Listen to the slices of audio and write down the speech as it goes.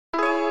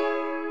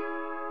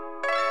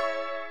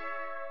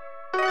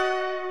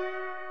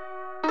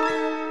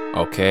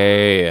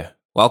Okay,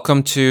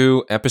 welcome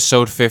to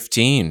episode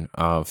 15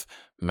 of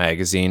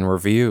Magazine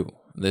Review.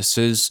 This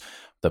is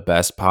the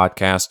best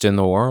podcast in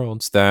the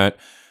world that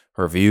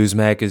reviews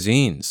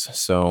magazines.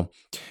 So,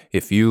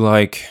 if you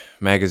like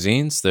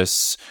magazines,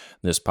 this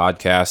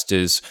podcast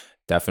is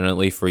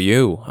definitely for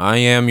you. I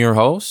am your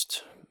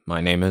host.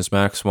 My name is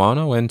Max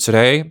Wano, and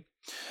today,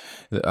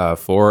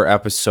 for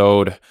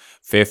episode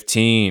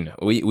 15,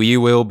 we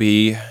will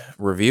be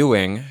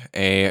reviewing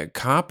a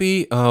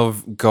copy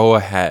of Go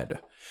Ahead.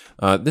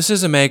 This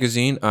is a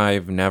magazine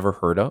I've never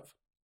heard of.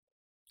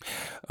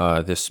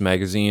 This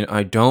magazine,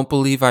 I don't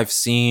believe I've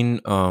seen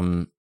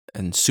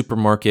in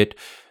supermarket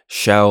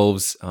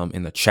shelves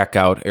in the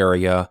checkout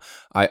area.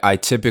 I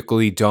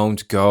typically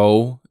don't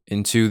go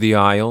into the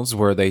aisles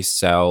where they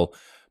sell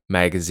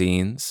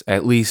magazines,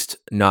 at least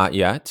not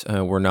yet.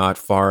 We're not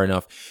far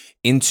enough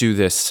into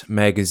this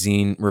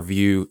magazine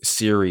review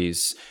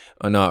series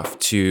enough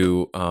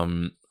to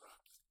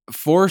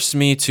force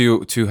me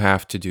to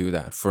have to do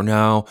that. For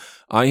now,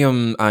 I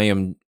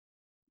am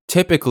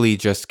typically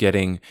just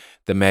getting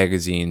the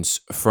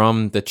magazines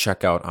from the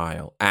checkout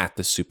aisle at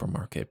the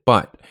supermarket.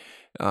 But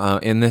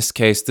in this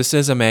case, this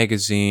is a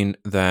magazine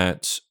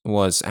that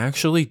was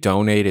actually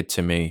donated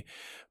to me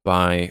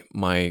by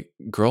my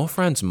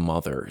girlfriend's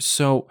mother.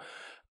 So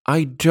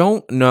I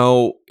don't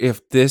know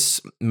if this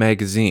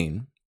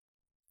magazine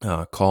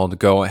called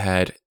Go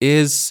Ahead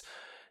is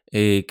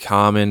a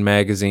common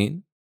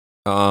magazine.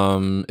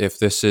 If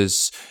this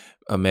is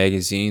a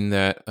magazine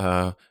that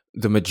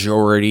the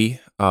majority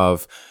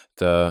of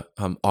the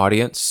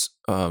audience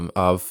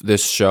of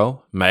this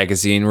show,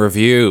 Magazine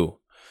Review,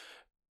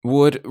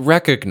 would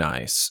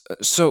recognize.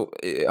 So,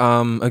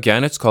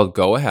 again, it's called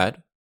Go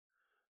Ahead.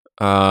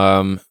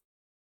 Um,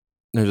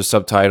 there's a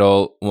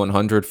subtitle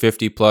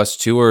 150 plus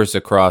tours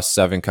across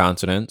 7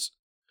 continents.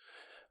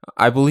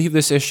 I believe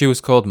this issue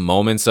is called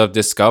Moments of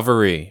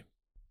Discovery.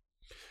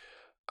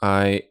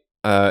 I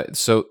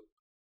so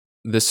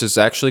this is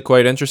actually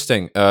quite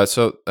interesting.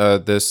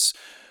 This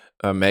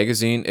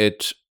magazine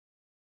it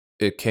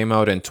came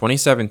out in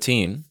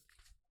 2017.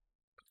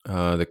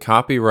 The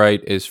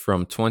copyright is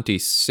from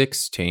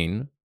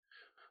 2016.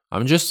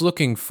 I'm just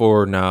looking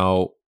for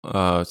now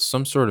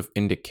some sort of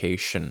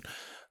indication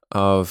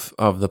of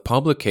the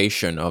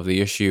publication of the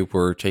issue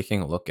we're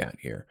taking a look at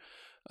here.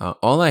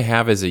 All I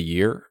have is a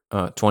year,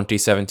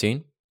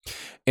 2017.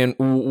 And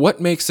what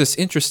makes this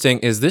interesting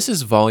is this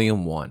is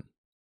volume one.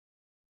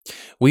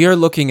 We are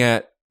looking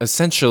at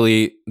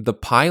essentially the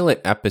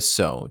pilot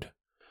episode.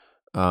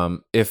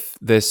 If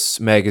this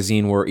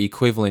magazine were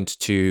equivalent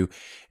to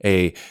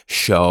a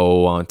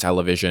show on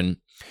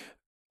television,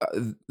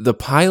 the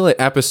pilot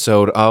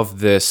episode of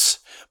this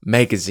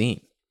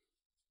magazine.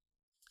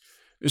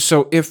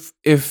 So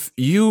if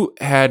you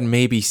had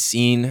maybe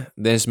seen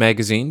this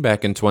magazine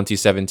back in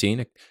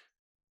 2017,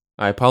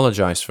 I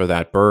apologize for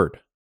that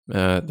bird.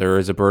 There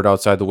is a bird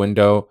outside the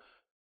window,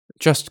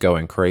 just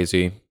going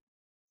crazy.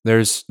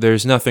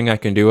 There's nothing I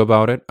can do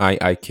about it.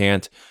 I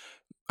can't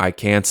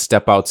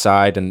step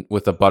outside and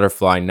with a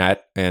butterfly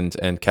net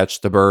and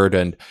catch the bird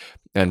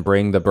and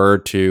bring the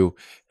bird to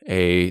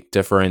a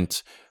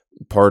different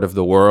part of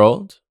the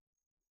world,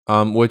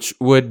 which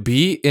would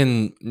be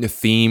in the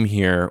theme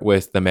here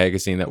with the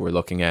magazine that we're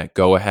looking at.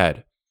 Go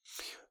Ahead,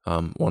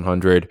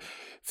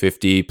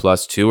 150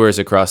 plus tours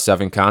across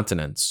 7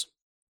 continents.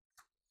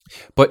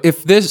 But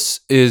if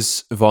this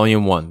is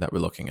volume one that we're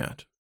looking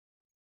at,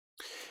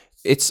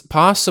 it's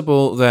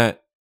possible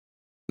that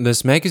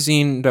this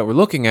magazine that we're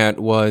looking at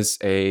was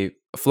a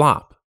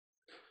flop.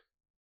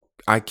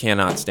 I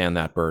cannot stand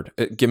that bird.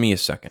 Give me a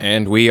second.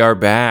 And we are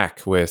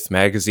back with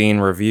Magazine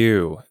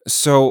Review.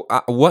 So,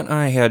 what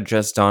I had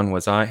just done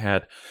was I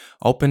had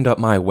opened up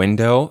my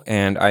window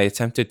and I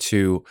attempted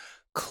to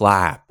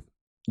clap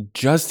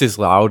just as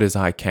loud as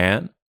I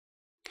can.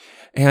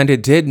 And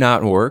it did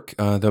not work.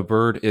 The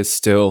bird is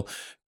still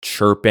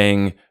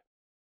chirping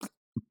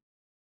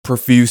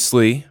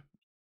profusely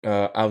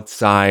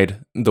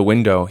outside the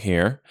window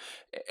here.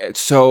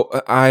 So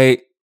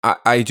I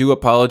do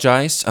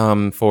apologize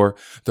for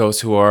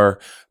those who are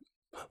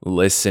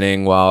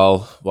listening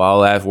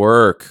while at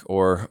work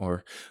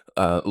or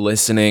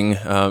listening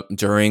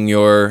during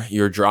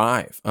your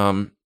drive.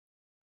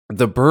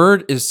 The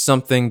bird is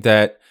something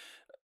that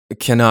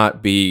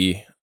cannot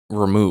be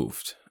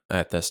removed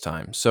at this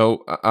time.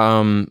 So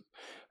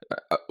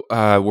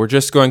we're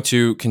just going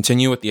to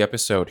continue with the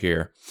episode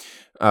here.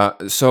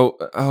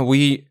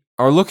 We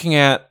are looking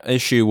at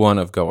issue one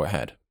of Go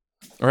Ahead.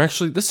 Or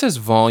actually, this says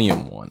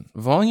volume one.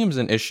 Volumes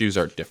and issues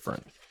are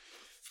different.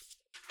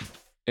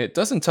 It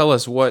doesn't tell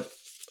us what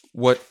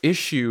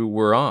issue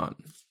we're on.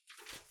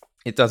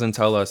 It doesn't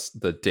tell us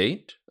the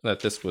date that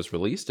this was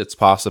released. It's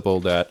possible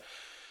that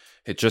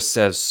it just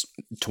says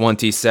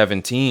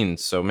 2017,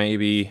 so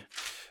maybe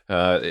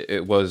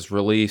it was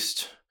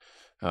released.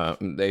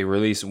 They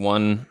release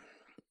one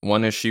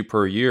issue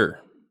per year.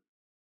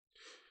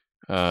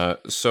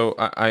 So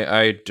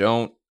I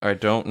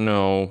don't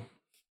know.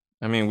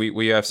 I mean,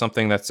 we have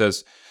something that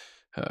says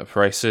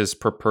Prices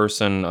per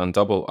person on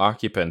double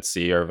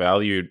occupancy are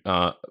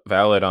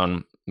valid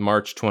on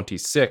March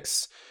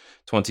 26,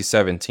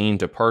 2017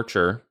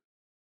 departure.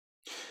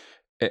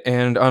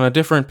 And on a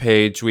different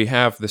page, we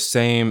have the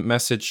same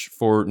message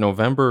for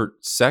November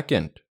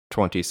 2nd,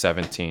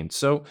 2017.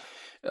 So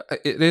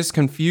it is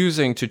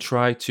confusing to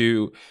try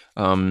to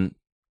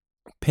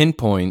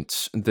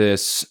pinpoint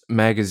this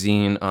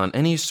magazine on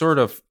any sort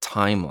of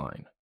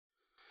timeline.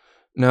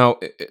 Now,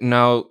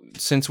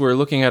 since we're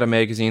looking at a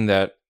magazine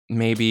that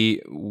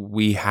maybe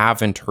we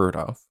haven't heard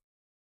of,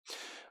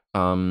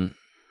 and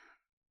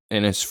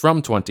it's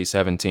from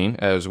 2017,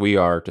 as we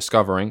are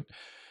discovering,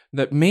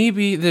 that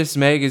maybe this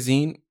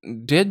magazine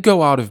did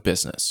go out of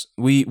business.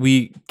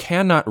 We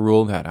cannot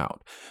rule that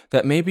out.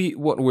 That maybe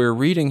what we're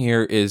reading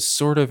here is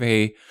sort of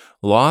a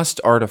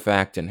lost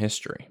artifact in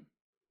history.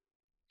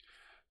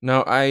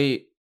 Now,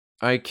 I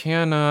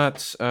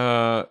cannot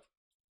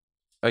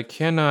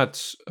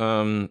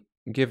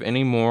give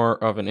any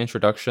more of an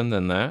introduction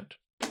than that.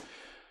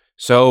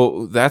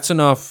 So that's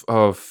enough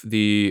of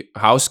the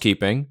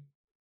housekeeping,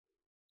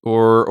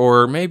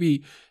 or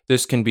maybe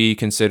this can be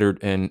considered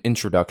an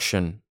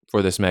introduction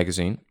for this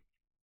magazine.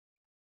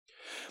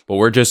 But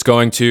we're just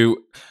going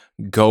to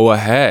go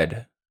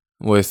ahead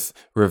with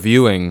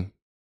reviewing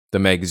the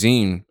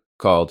magazine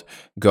called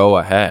Go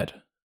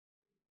Ahead.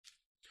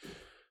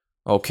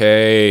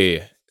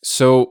 Okay,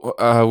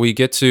 so we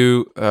get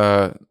to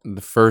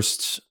the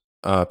first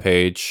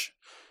page.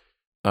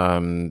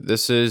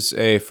 This is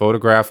a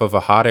photograph of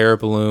a hot air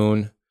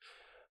balloon,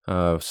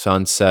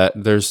 sunset.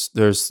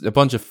 There's a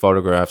bunch of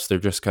photographs. They're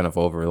just kind of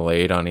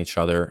overlaid on each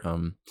other,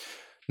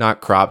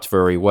 not cropped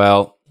very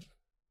well.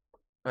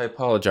 I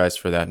apologize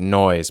for that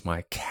noise.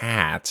 My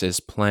cat is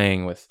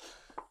playing with.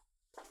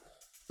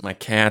 My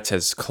cat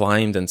has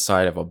climbed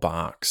inside of a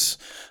box,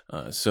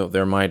 so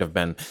there might have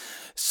been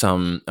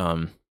some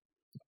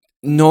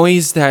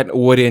noise that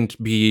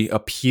wouldn't be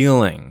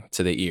appealing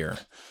to the ear.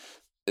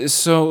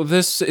 So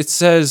it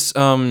says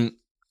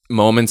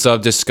moments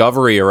of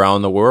discovery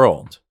around the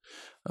world.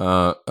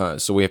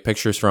 So we have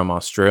pictures from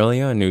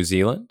Australia and New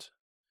Zealand.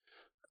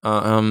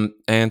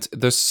 And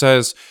this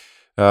says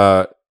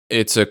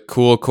it's a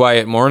cool,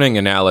 quiet morning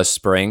in Alice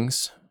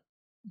Springs.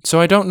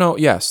 So I don't know.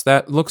 Yes,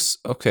 that looks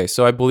okay.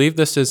 So I believe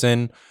this is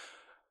in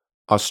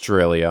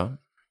Australia.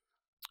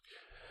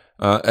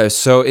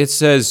 So it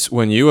says,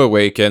 when you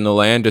awaken, the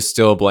land is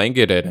still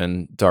blanketed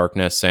in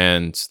darkness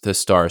and the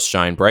stars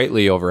shine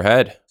brightly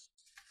overhead.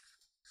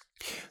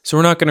 So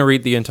we're not going to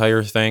read the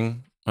entire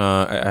thing.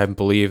 I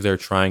believe they're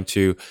trying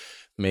to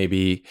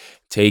maybe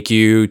take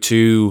you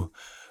to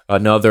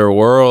another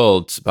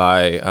world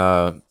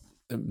by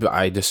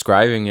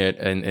describing it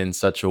in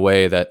such a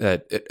way that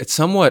it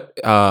somewhat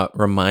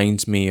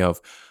reminds me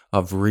of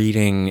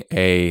reading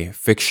a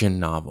fiction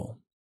novel.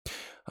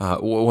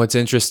 What's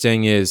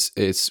interesting is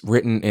it's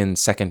written in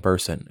second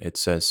person. It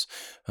says,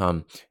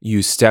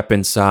 you step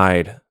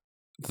inside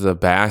the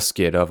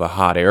basket of a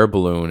hot air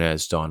balloon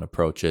as dawn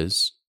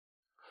approaches.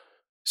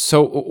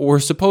 So we're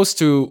supposed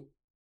to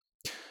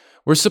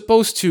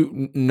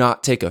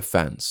not take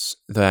offense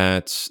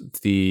that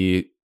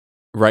the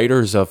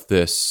writers of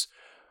this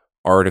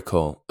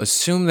article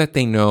assume that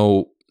they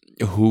know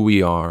who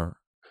we are,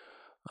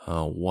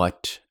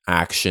 what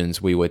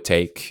actions we would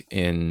take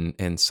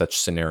in such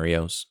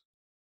scenarios.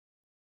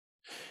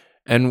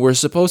 And we're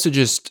supposed to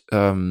just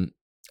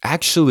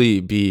actually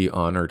be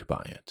honored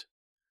by it.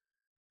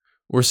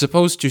 We're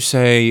supposed to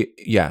say,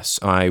 yes,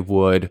 I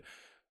would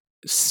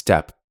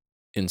step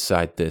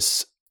inside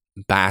this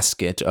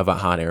basket of a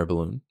hot air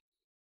balloon.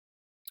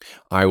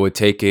 I would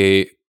take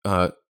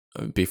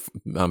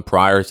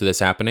prior to this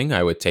happening,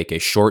 I would take a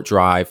short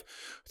drive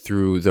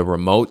through the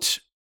remote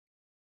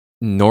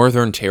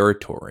Northern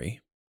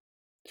Territory.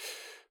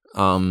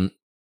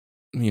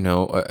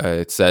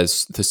 It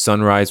says the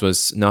sunrise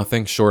was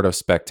nothing short of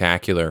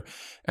spectacular,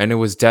 and it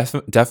was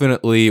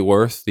definitely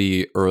worth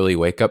the early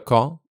wake-up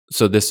call.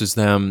 So this is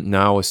them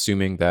now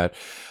assuming that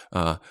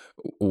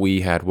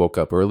we had woke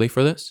up early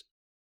for this.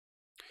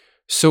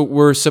 So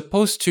we're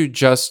supposed to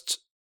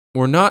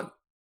we're not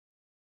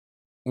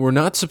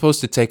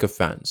supposed to take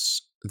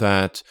offense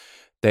that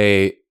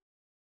they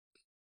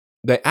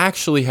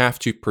actually have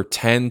to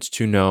pretend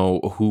to know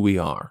who we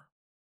are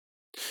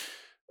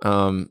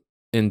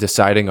in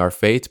deciding our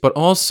fate, but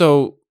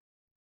also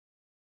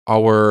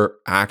our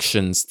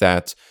actions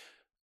that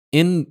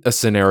in a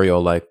scenario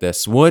like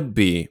this would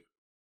be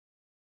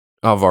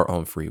of our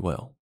own free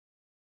will.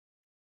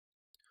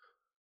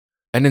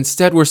 And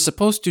instead, we're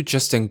supposed to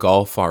just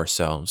engulf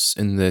ourselves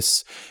in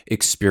this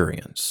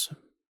experience.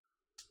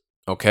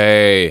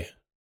 Okay,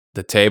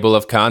 the table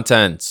of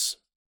contents.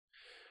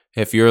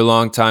 If you're a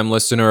longtime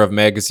listener of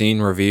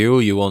Magazine Review,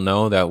 you will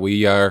know that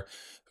we are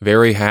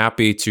very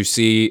happy to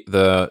see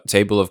the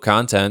table of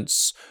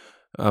contents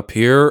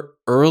appear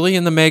early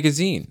in the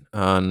magazine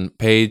on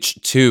page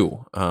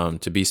 2,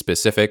 to be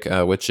specific,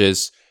 which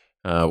is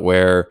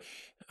where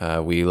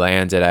we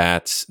landed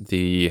at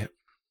the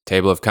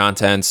table of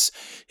contents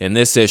in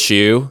this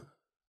issue.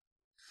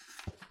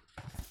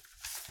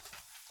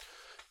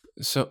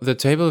 So the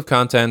table of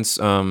contents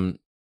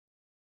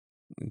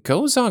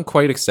goes on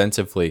quite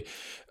extensively.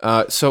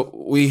 So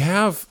we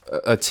have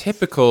a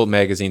typical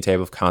magazine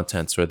table of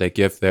contents where they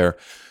give uh,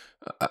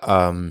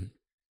 um,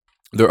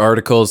 their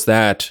articles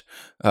that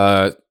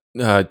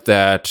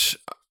that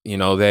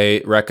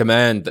they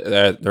recommend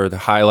that they're the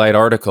highlight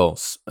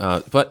articles.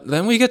 But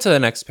then we get to the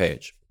next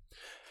page,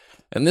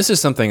 and this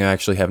is something I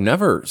actually have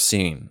never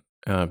seen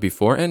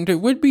before, and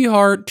it would be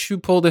hard to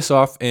pull this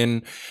off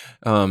in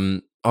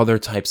other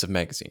types of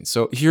magazines.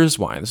 So here's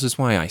why. This is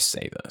why I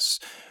say this.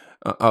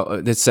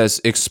 It says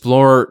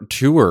explore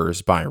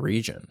tours by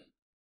region.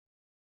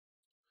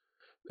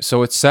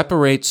 So it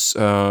separates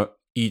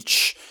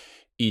each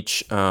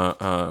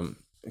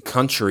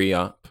country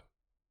up.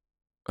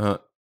 Uh,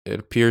 it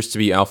appears to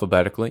be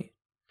alphabetically.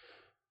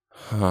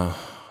 I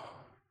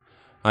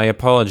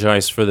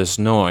apologize for this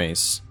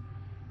noise.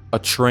 A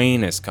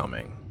train is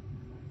coming.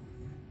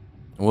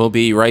 We'll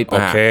be right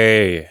back.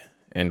 Okay,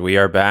 and we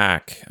are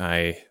back.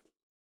 I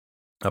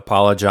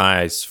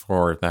apologize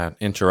for that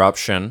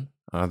interruption.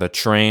 The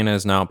train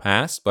has now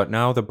passed, but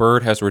now the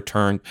bird has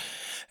returned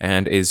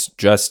and is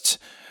just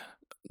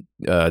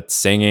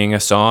singing a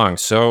song.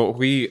 So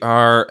we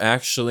are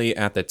actually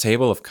at the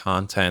table of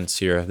contents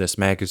here of this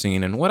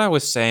magazine. And what I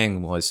was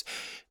saying was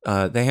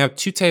they have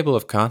two table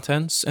of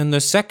contents, and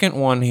the second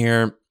one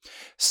here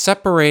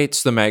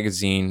separates the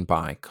magazine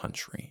by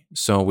country.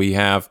 So we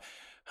have,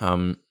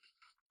 for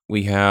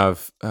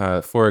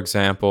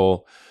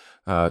example,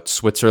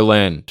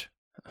 Switzerland.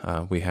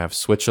 We have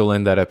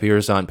Switzerland that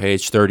appears on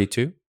page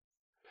 32.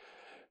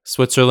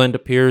 Switzerland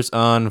appears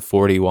on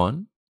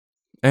 41.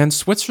 And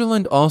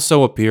Switzerland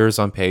also appears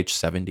on page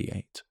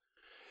 78.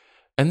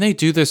 And they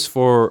do this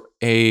for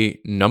a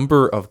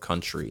number of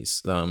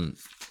countries. So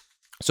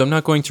I'm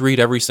not going to read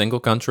every single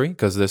country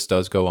because this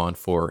does go on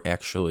for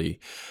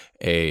actually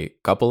a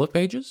couple of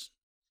pages.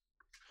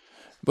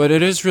 But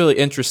it is really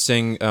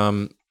interesting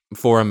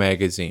for a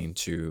magazine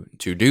to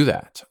do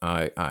that.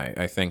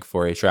 I think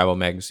for a travel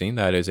magazine,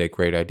 that is a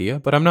great idea.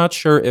 But I'm not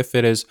sure if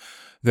it is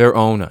their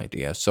own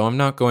idea. So I'm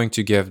not going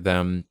to give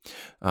them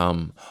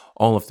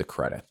all of the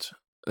credit.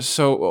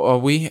 So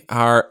we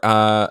are,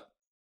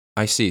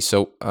 I see.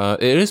 So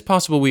it is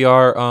possible we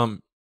are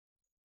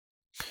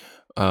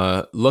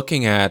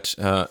looking at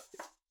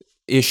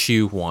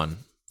issue 1,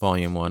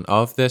 volume 1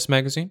 of this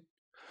magazine,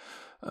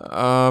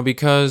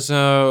 because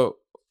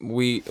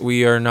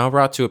we are now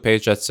brought to a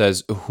page that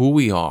says who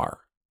we are.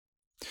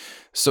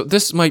 So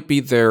this might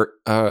be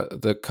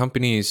the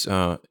company's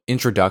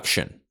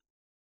introduction.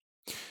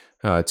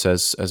 It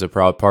says, as a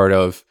proud part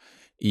of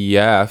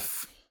EF,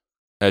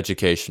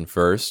 Education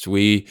First,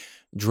 we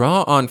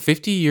draw on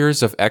 50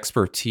 years of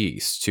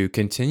expertise to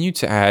continue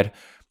to add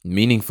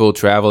meaningful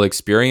travel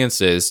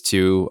experiences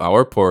to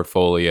our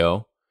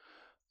portfolio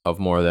of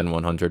more than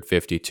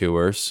 150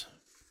 tours.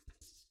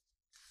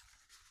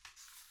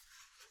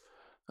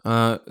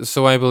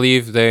 So I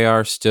believe they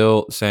are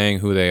still saying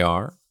who they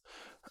are.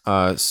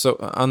 So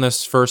on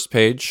this first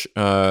page,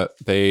 there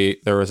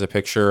was a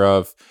picture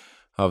of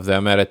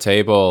them at a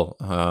table,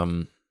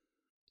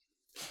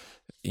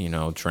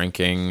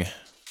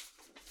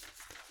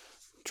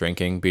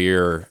 drinking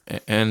beer,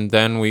 and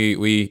then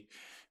we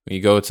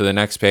go to the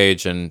next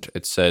page, and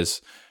it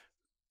says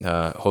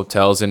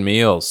hotels and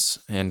meals,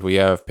 and we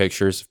have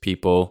pictures of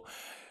people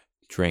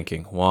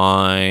drinking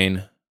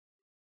wine.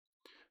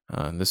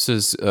 This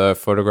is a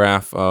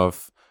photograph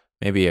of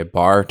maybe a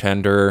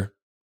bartender.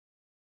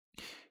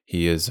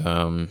 He is.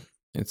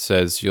 It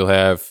says you'll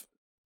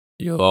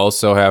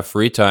also have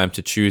free time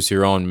to choose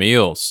your own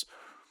meals,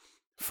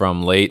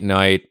 from late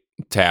night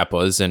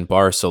tapas in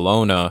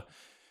Barcelona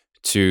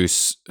to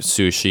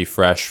sushi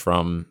fresh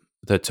from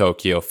the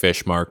Tokyo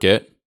Fish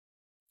Market.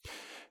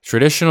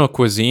 Traditional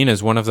cuisine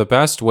is one of the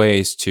best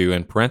ways to,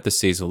 in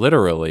parentheses,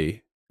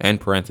 literally,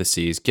 end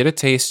parentheses, get a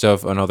taste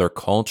of another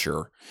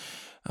culture.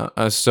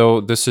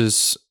 So this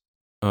is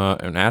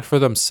an ad for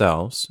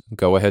themselves.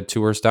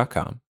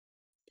 GoAheadTours.com.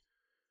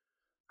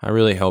 I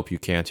really hope you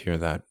can't hear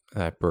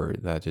that bird.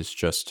 That is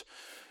just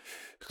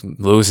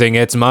losing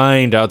its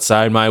mind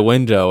outside my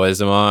window,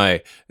 as am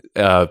I.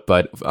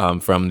 But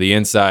from the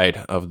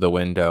inside of the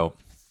window,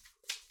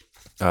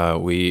 so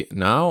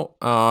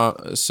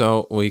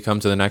we come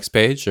to the next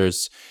page.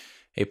 There's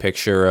a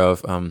picture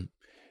of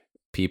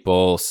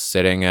people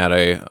sitting at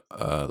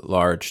a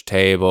large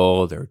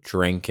table. They're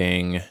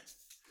drinking.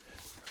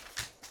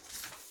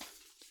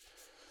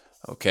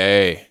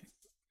 Okay.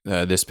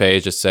 This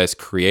page, it says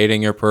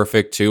creating your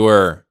perfect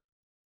tour.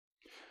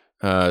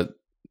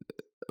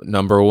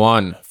 Number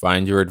 1,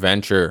 find your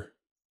adventure.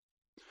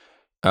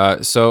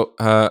 So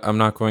I'm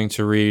not going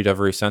to read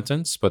every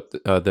sentence, but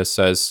this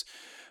says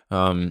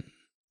our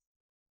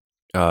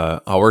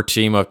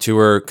team of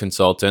tour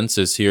consultants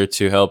is here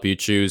to help you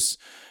choose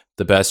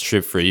the best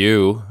trip for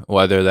you,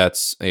 whether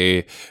that's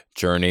a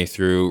journey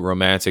through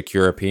romantic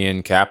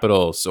European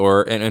capitals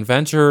or an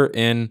adventure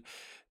in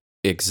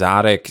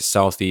exotic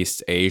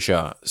Southeast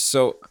Asia.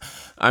 So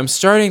I'm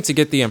starting to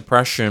get the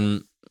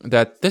impression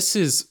that this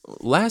is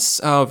less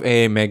of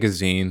a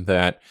magazine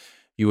that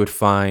you would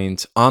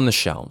find on the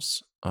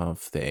shelves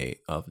of the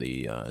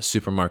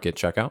supermarket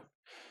checkout.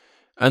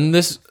 And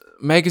this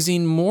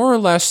magazine more or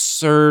less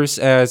serves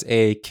as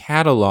a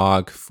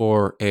catalog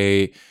for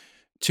a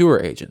tour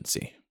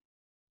agency.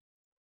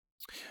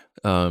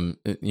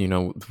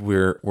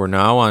 We're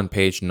now on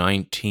page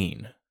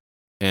 19,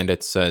 and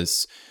it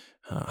says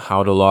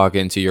how to log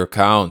into your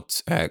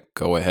account at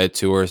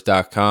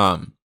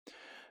goaheadtours.com.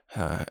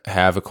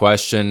 Have a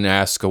question,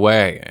 ask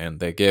away, and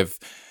they give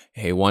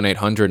a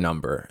 1-800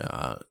 number,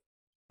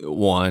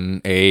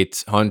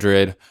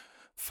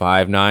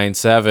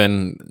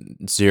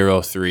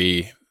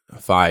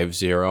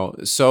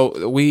 1-800-597-0350. So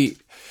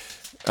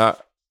uh,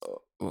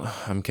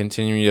 I'm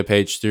continuing to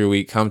page through.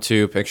 We come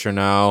to picture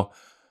now,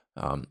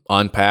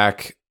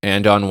 unpack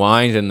and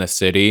unwind in the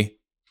city.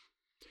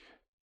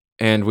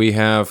 And we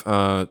have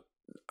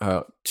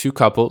two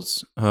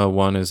couples.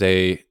 One is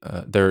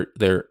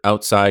they're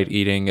outside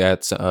eating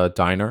at a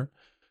diner.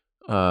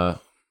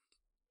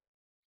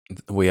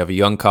 We have a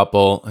young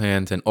couple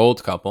and an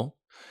old couple.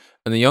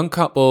 And the young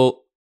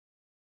couple,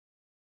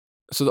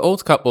 so the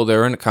old couple,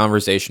 they're in a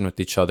conversation with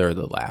each other,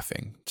 they're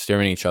laughing,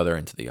 staring each other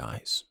into the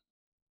eyes.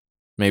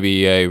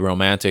 Maybe a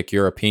romantic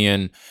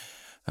European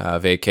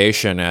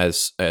vacation,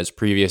 as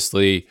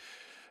previously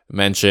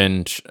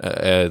mentioned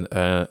in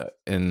a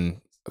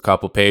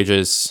couple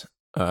pages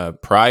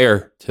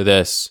prior to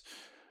this.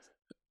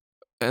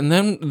 And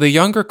then the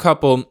younger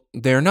couple,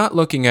 they're not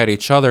looking at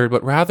each other,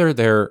 but rather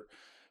they're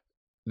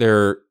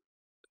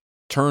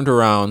turned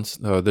around.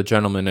 The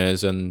gentleman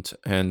is, and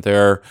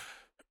they're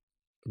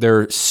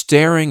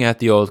staring at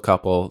the old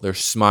couple. They're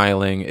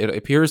smiling. It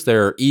appears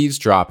they're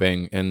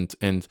eavesdropping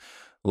and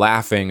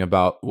laughing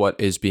about what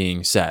is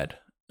being said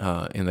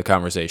in the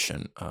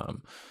conversation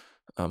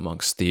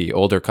amongst the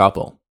older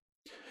couple.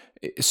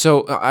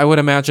 So I would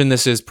imagine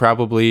this is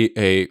probably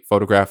a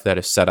photograph that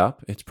is set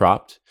up. It's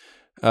propped.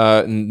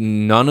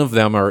 None of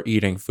them are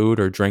eating food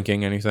or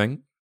drinking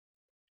anything.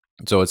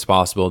 So it's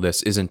possible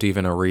this isn't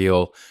even a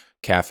real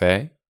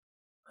cafe.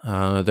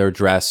 They're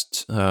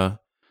dressed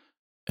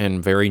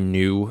in very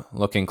new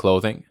looking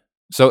clothing.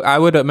 So I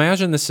would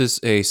imagine this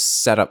is a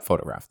setup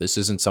photograph. This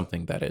isn't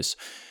something that is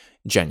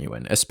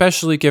genuine,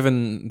 especially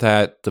given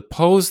that the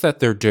pose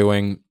that they're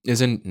doing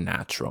isn't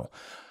natural.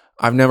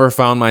 I've never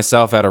found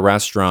myself at a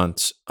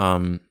restaurant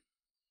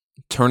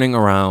turning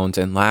around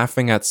and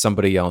laughing at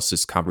somebody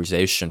else's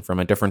conversation from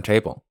a different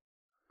table.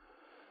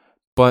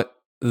 But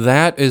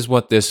that is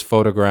what this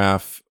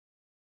photograph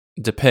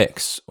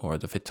depicts, or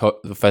the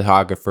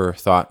photographer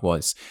thought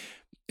was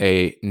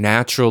a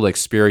natural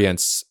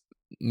experience.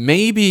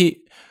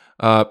 Maybe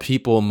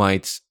people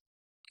might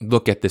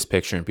look at this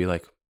picture and be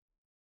like,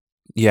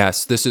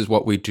 yes, this is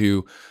what we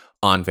do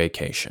on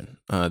vacation.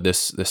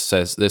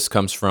 This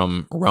comes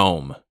from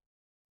Rome.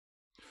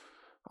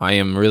 I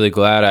am really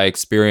glad I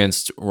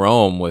experienced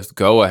Rome with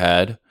Go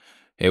Ahead.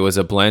 It was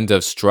a blend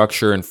of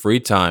structure and free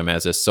time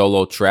as a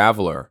solo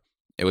traveler.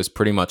 It was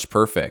pretty much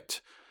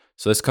perfect.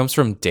 So this comes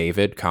from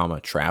David,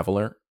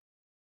 traveler.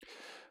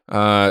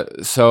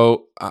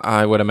 So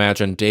I would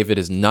imagine David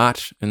is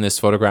not in this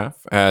photograph.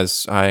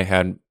 As I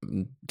had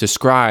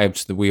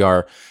described, we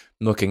are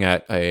looking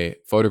at a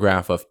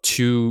photograph of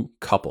two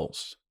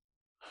couples.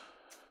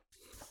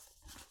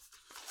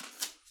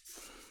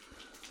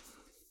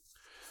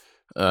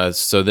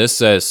 So this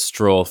says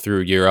stroll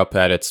through Europe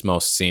at its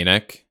most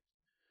scenic.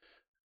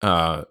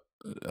 So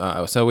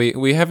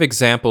we have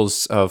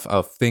examples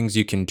of things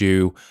you can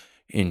do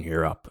in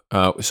Europe.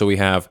 So we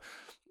have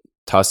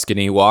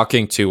Tuscany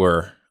walking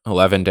tour,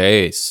 11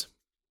 days.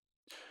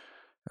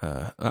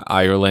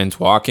 Ireland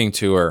walking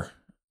tour,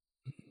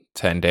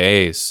 10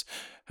 days.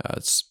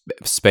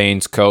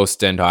 Spain's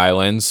coast and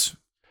islands,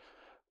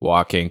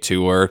 walking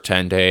tour,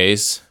 10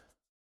 days.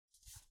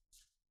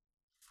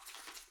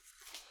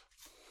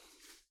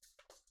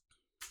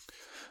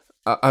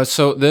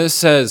 So this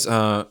says,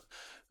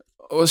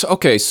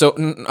 okay, so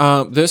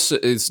this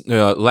is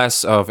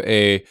less of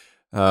a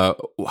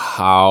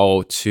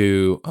how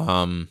to,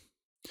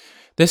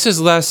 this is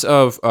less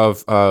of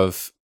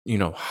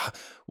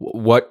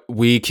what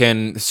we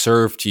can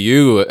serve to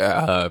you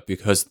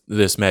because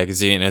this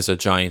magazine is a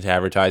giant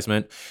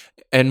advertisement,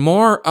 and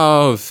more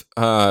of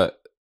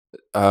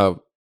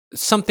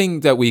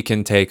something that we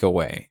can take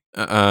away.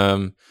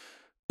 So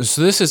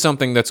this is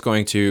something that's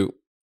going to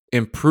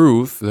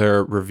improve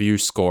their review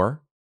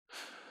score.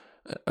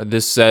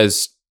 This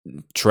says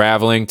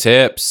traveling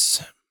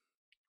tips,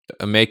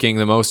 making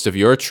the most of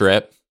your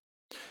trip.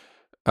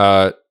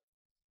 So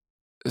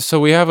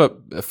we have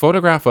a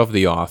photograph of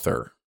the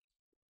author,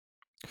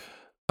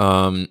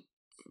 but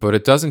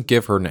it doesn't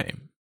give her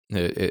name.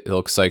 It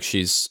looks like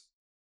she's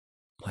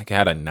like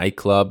at a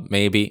nightclub,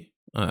 maybe.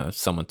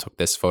 Someone took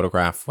this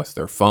photograph with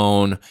their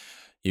phone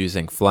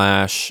using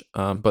flash,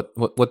 but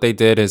what they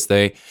did is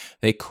they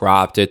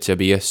cropped it to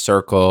be a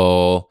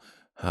circle.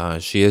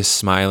 She is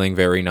smiling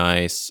very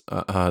nice.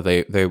 But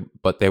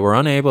they were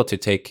unable to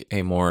take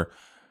a more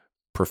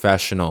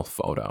professional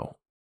photo.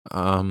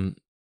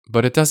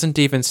 But it doesn't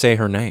even say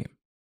her name.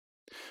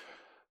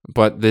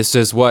 but this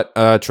is what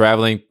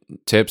traveling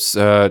tips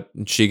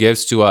she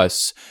gives to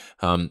us.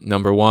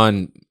 Number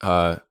one,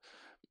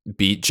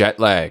 beat jet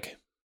lag.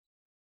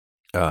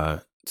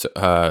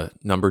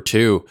 Number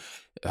two,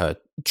 uh,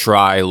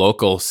 try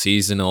local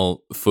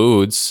seasonal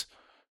foods.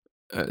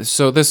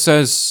 So this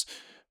says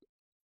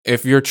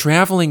if you're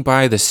traveling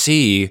by the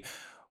sea,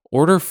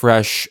 order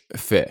fresh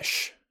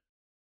fish.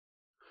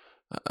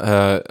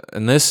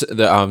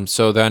 And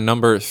so then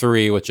number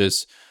three, which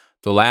is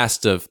the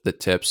last of the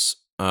tips,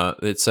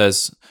 it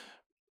says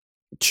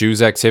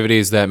choose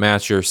activities that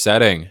match your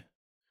setting.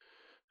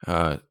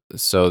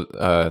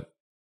 So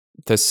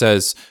this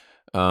says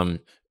um,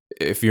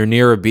 if you're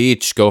near a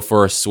beach, go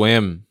for a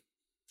swim.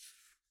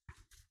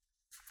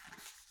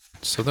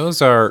 So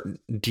those are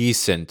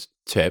decent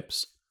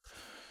tips.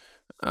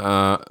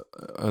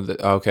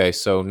 Okay,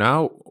 so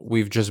now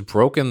we've just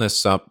broken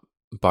this up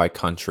by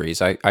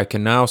countries. I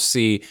can now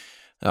see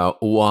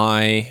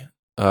why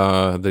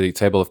the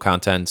table of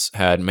contents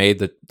had made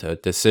the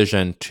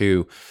decision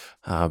to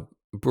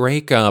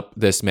break up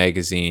this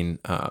magazine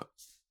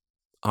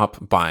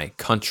up by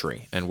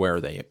country and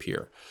where they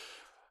appear.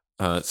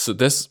 So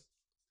this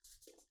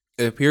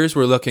it appears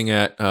we're looking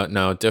at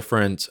now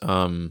different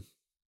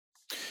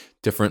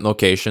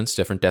locations,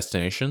 different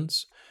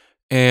destinations,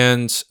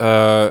 and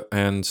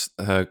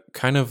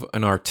kind of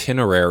an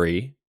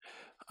itinerary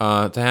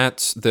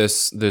that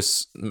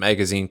this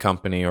magazine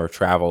company or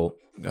travel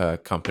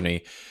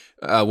company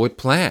would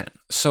plan.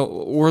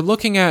 So we're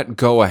looking at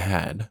Go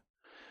Ahead.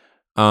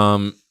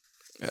 Um,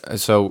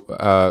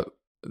 so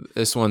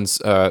this one's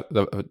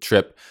the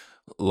trip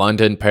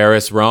London,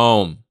 Paris,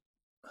 Rome,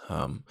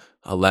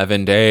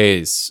 11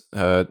 days.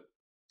 So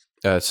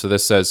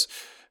this says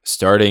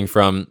starting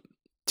from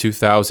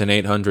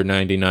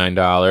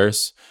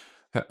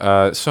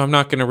 $2,899. So I'm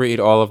not going to read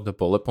all of the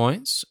bullet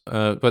points,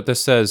 but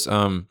this says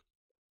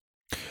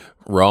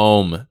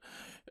Rome,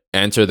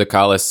 enter the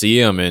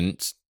Colosseum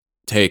and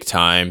take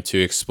time to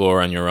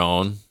explore on your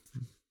own.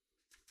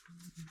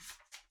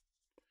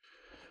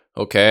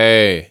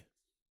 Okay.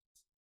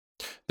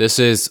 This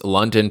is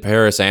London,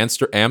 Paris,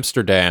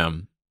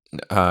 Amsterdam,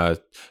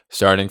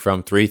 starting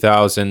from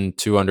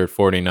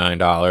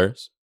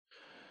 $3,249.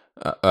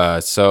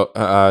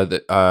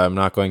 I'm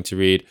not going to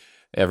read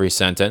every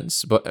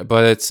sentence,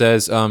 but it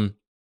says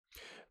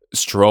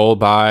stroll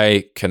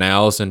by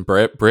canals and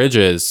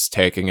bridges,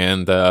 taking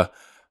in the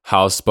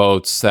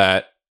houseboats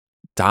that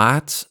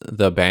dot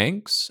the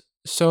banks.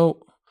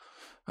 So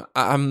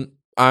I'm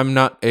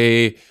not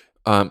a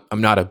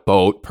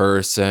boat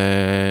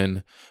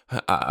person,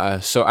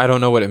 so I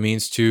don't know what it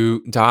means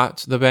to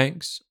dot the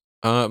banks.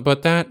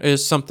 But that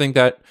is something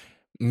that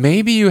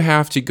maybe you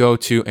have to go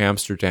to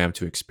Amsterdam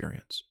to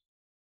experience.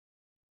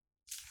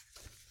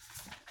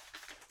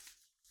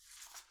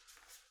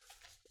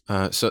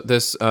 So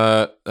this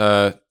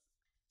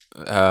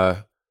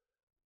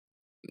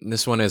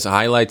one is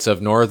highlights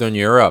of Northern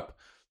Europe,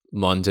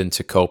 London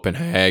to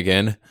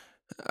Copenhagen.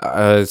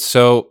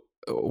 So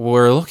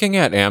we're looking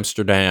at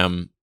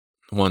Amsterdam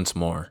once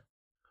more.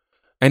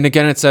 And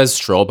again, it says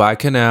stroll by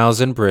canals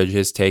and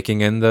bridges,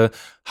 taking in the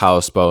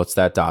houseboats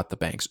that dot the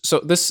banks. So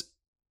this,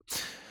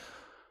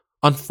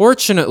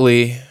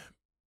 unfortunately,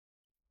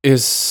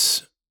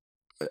 is,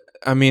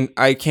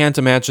 I can't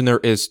imagine there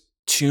is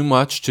too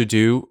much to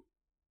do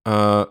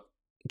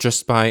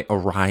just by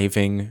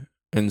arriving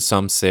in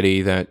some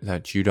city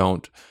that you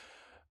don't.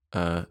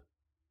 I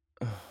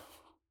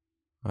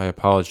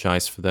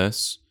apologize for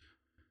this.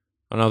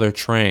 Another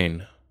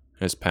train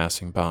is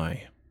passing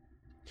by.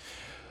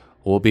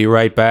 We'll be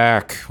right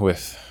back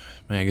with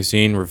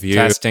magazine review.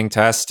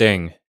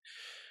 Testing.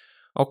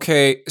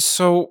 Okay,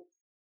 so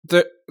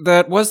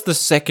that was the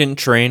second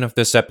train of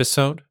this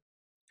episode.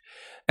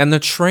 And the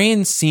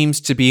train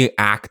seems to be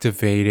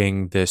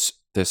activating this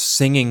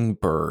singing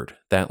bird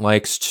that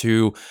likes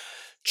to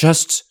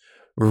just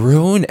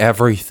ruin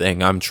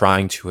everything I'm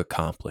trying to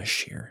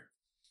accomplish here.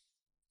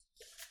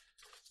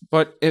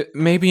 But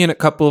maybe in a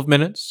couple of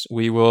minutes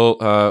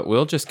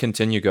we'll just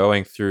continue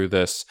going through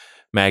this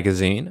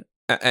magazine,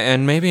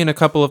 and maybe in a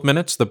couple of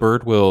minutes the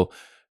bird will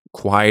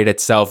quiet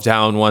itself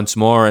down once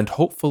more, and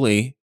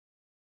hopefully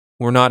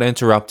we're not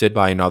interrupted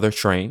by another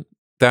train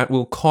that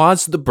will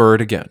cause the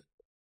bird again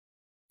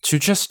to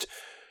just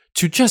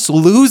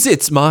lose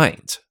its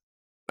mind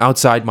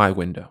outside my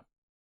window.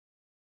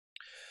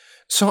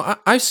 So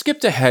I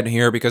skipped ahead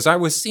here because I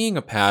was seeing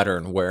a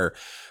pattern where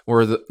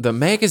the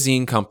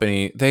magazine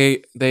company,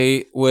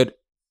 they would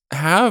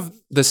have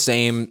the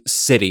same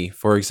city,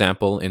 for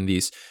example, in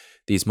these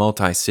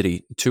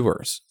multi-city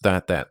tours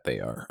that they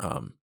are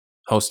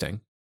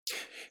hosting.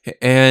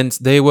 And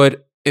they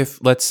would, if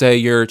let's say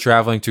you're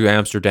traveling to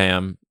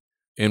Amsterdam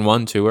in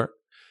one tour,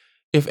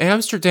 if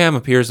Amsterdam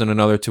appears in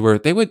another tour,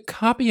 they would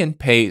copy and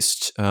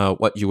paste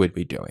what you would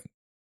be doing.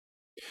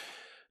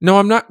 No,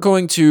 I'm not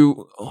going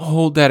to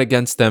hold that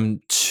against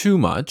them too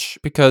much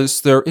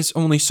because there is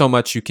only so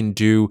much you can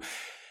do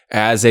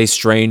as a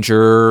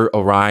stranger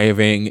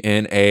arriving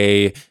in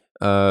a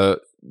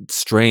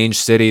strange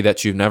city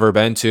that you've never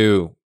been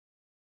to.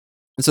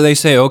 So they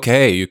say,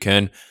 okay, you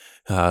can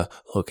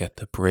look at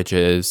the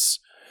bridges,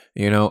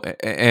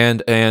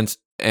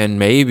 and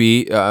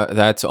maybe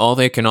that's all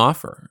they can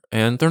offer,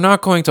 and they're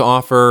not going to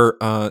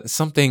offer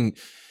something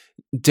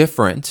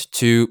different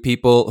to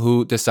people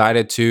who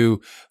decided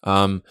to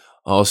um,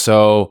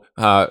 also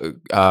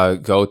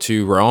go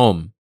to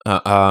Rome.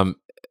 So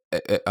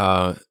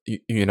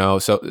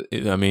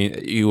I mean,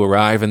 you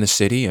arrive in the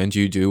city and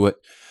you do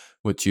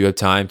what you have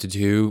time to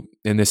do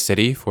in the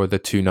city for the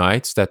 2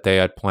 nights that they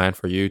had planned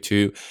for you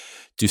to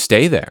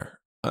stay there.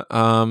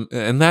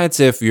 And that's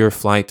if your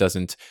flight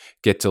doesn't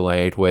get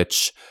delayed,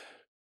 which,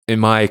 in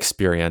my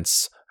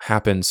experience,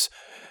 happens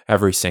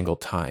every single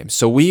time.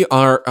 So we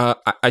are.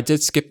 I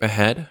did skip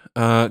ahead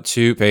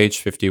to page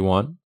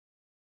 51.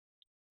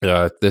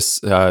 This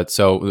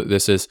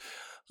is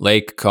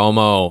Lake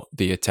Como,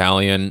 the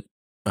Italian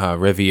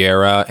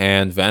Riviera,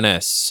 and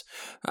Venice.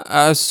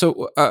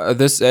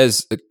 This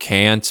is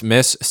can't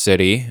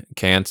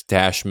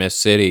dash miss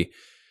city,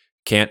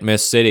 can't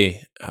miss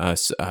city,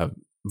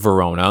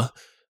 Verona.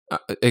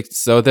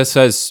 So this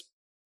says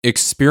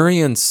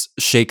experience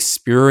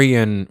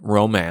Shakespearean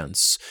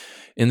romance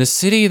in the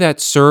city that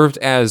served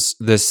as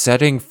the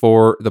setting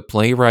for the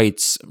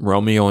playwright's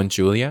Romeo and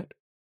Juliet.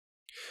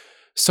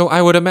 So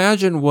I would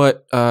imagine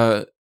what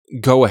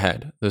Go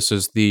Ahead, this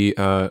is the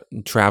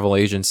travel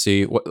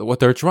agency, what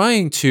they're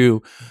trying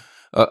to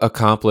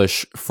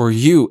accomplish for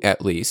you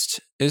at least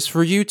is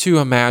for you to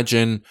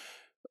imagine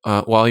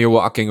while you're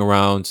walking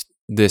around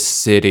this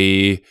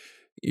city,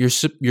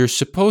 you're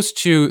supposed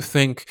to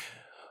think,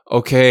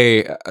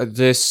 okay,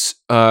 this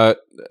a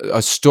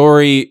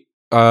story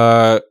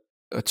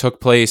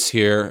took place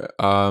here,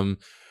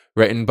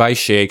 written by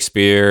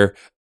Shakespeare.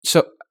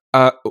 So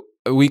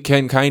we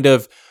can kind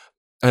of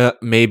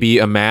maybe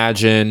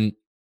imagine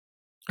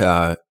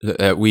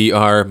that we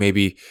are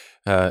maybe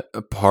a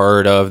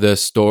part of the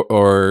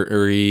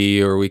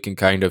story, or we can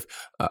kind of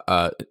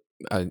uh,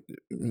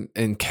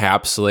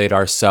 encapsulate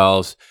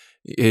ourselves,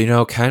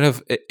 kind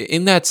of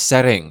in that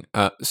setting.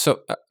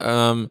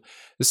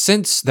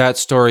 Since that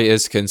story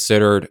is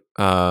considered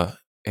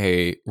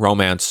a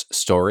romance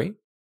story,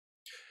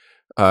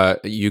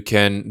 you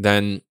can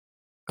then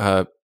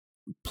uh,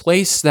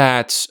 place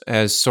that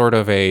as sort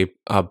of a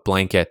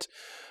blanket,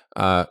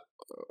 uh,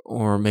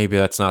 or maybe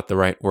that's not the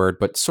right word,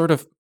 but sort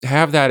of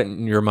have that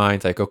in your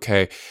mind, like,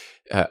 okay,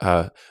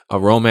 a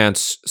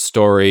romance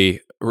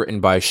story written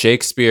by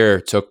Shakespeare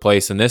took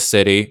place in this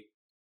city.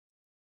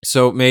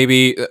 So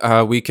maybe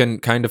we can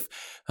kind of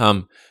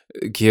um,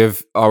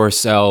 give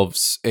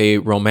ourselves a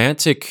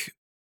romantic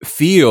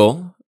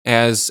feel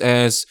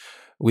as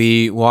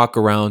we walk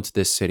around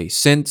this city,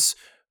 since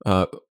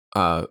uh,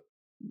 uh,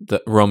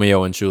 the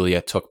Romeo and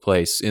Juliet took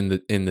place in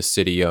the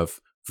city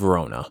of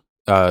Verona.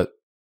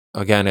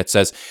 Again, it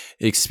says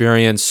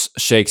experience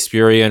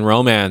Shakespearean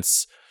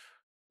romance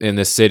in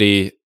the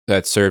city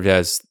that served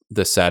as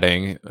the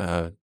setting,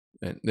 and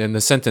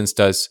the sentence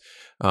does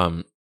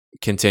um,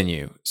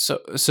 continue.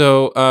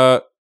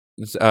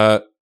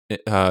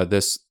 Uh,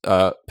 this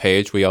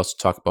page, we also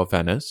talk about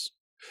Venice.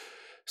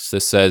 So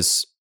this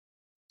says,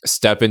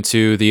 step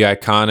into the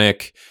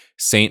iconic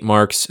St.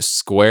 Mark's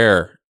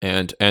Square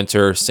and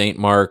enter St.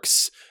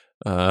 Mark's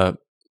uh,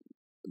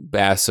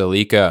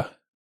 Basilica.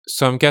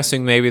 So I'm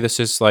guessing maybe this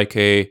is like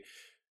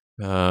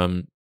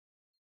um,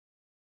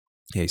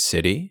 a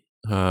city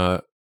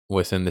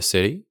within the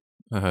city.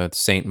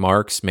 St.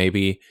 Mark's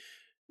maybe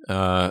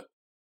uh,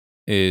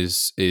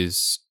 is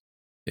is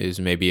is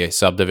maybe a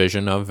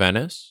subdivision of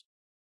Venice.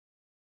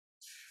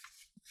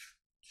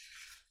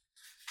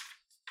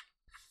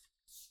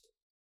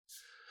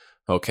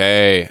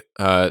 Okay,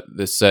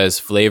 this says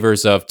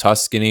flavors of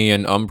Tuscany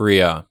and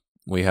Umbria.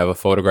 We have a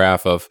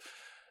photograph of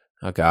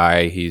a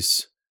guy.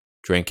 He's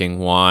drinking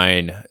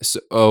wine.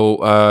 So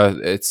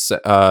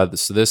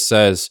this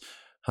says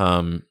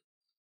um,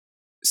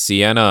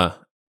 Siena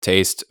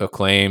taste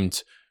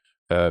acclaimed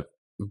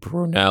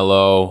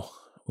Brunello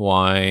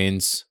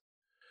wines.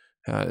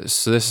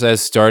 So this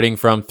says starting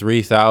from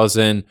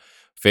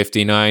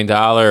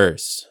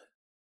 $3,059.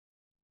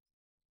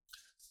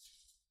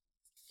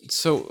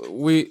 So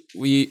we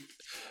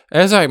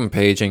as I'm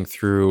paging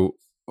through,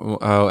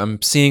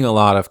 I'm seeing a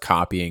lot of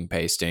copying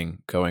pasting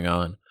going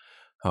on.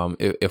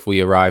 If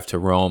we arrive to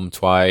Rome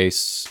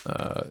twice,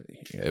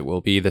 it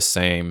will be the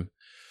same.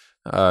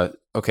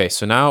 Okay,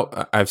 so now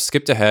I've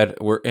skipped ahead.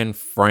 We're in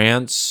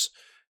France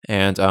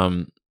and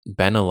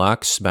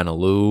Benelux.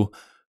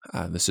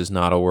 This is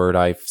not a word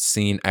I've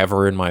seen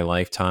ever in my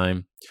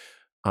lifetime.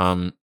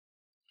 Um,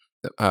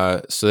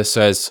 so this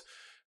says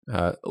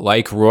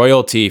like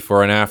royalty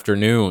for an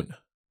afternoon.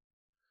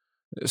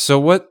 So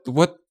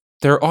what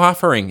they're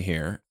offering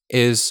here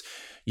is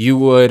you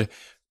would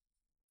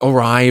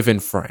arrive in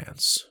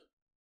France,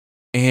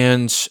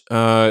 and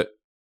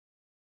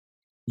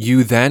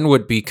you then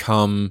would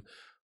become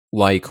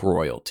like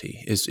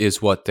royalty.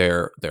 Is what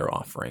they're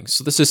offering.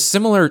 So this is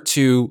similar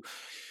to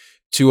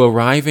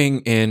arriving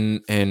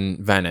in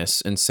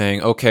Venice and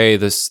saying, okay,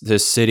 this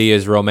city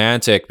is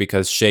romantic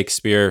because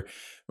Shakespeare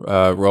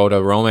wrote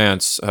a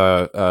romance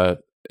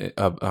that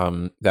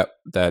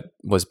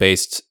was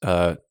based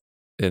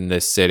in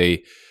this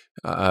city.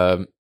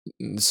 Um,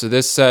 so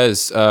this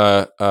says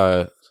now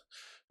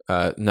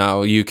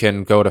you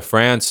can go to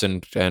France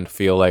and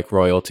feel like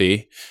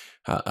royalty.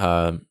 Uh,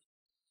 um,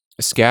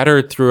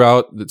 Scattered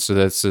throughout. So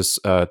this is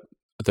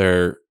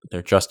their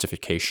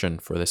justification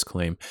for this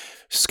claim.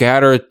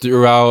 Scattered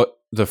throughout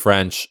the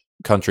French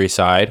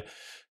countryside,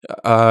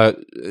 uh,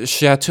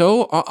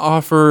 chateaux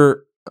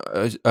offer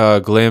a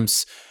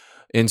glimpse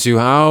into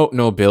how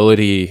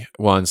nobility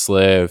once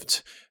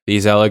lived.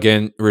 These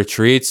elegant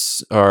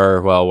retreats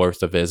are well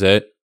worth a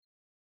visit.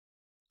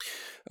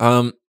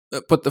 Um,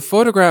 but the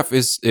photograph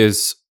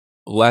is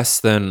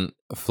less than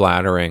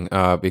flattering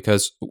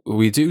because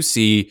we do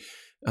see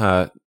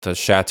the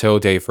Chateau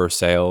de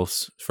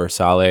Versailles,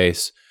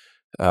 Versailles.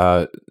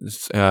 Uh,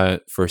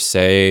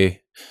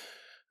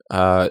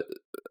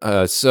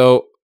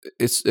 so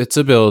it's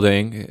a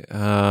building,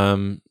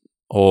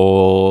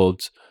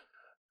 old,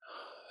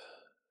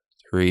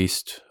 3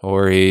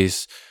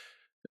 stories,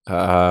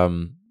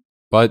 um,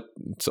 but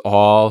it's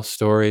all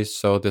stories.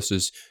 So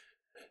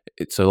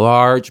it's a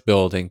large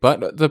building,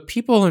 but the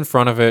people in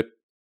front of it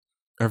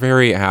are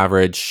very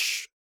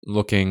average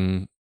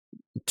looking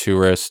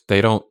tourists.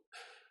 They don't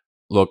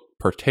look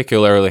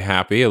particularly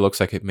happy. It looks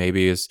like it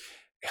maybe is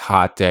a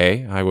hot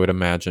day. I would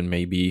imagine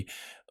maybe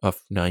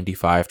of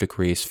 95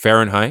 degrees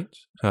Fahrenheit.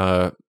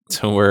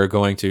 So we're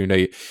going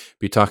to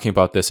be talking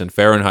about this in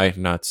Fahrenheit,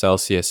 not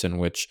Celsius, in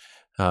which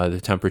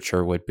the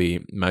temperature would be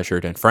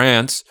measured in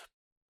France.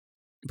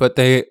 But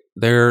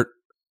they're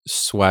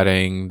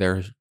sweating.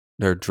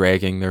 They're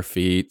dragging their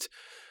feet.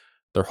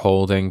 They're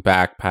holding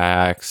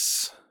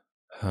backpacks.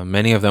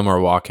 Many of them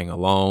are walking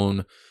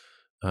alone,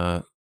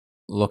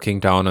 looking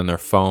down on their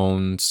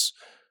phones.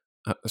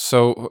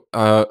 So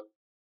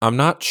I'm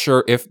not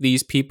sure if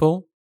these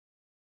people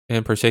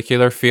in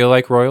particular feel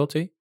like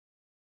royalty.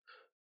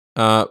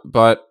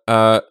 But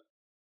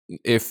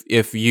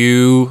if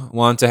you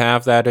want to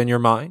have that in your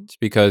mind,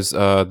 because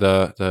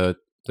the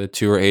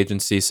tour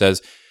agency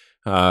says,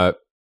 uh,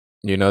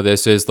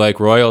 this is like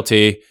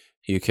royalty.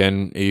 You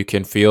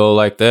can feel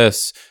like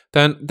this.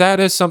 Then that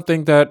is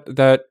something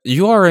that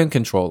you are in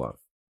control of.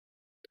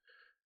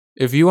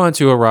 If you want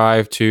to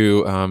arrive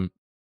to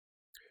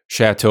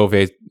Chateau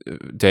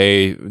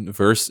de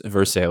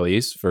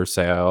Versailles,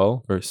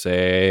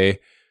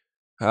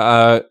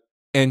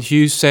 and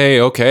you say,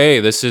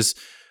 okay,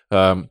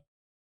 um,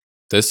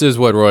 this is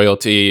what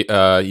royalty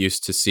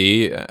used to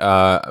see.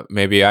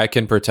 Maybe I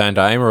can pretend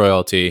I'm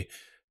royalty.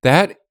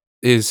 That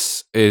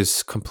is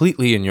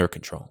completely in your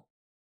control.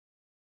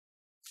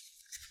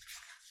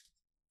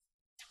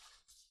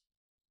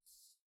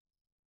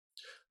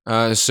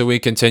 So we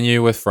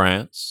continue with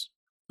France.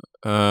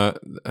 So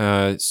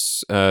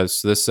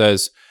this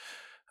says,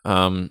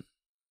 um,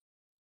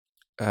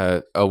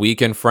 a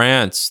week in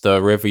France,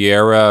 the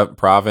Riviera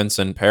province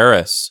in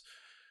Paris.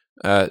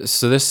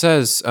 So this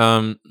says,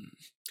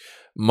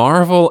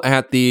 marvel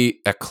at the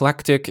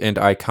eclectic and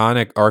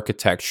iconic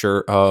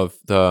architecture of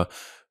the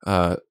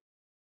uh,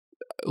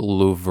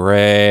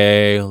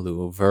 Louvre,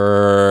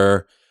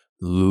 Louvre,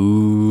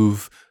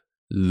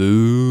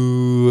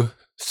 Louvre.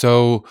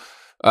 So,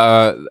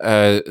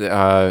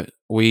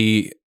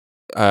 we,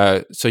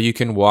 so you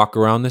can walk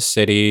around the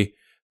city,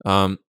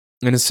 and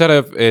instead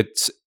of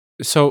it's.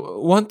 So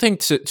one thing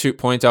to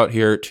point out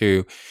here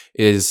too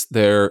is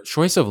their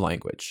choice of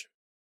language.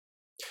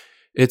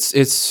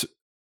 It's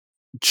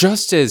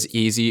just as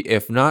easy,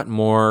 if not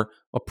more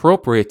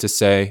appropriate, to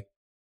say,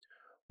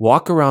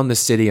 walk around the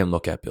city and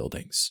look at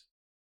buildings.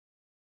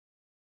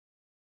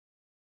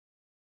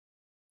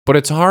 But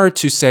it's hard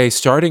to say,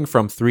 starting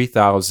from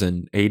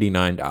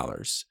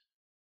 $3,089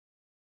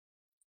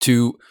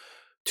 to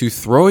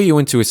throw you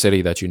into a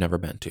city that you've never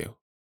been to,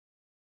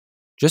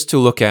 just to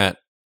look at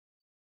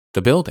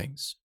the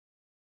buildings.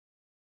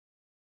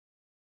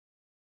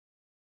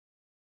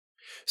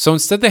 So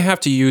instead, they have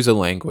to use a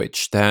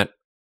language that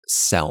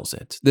sells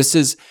it. This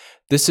is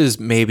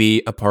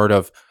maybe a part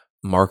of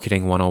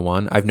Marketing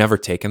 101. I've never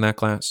taken that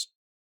class.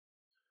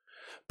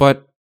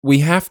 But we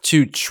have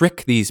to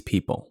trick these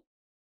people.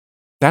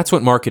 That's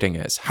what marketing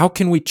is. How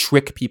can we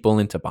trick people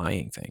into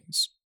buying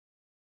things?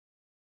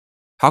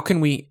 How can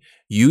we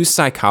use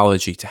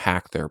psychology to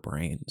hack their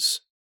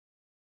brains?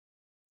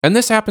 And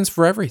this happens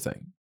for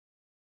everything.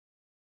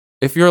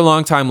 If you're a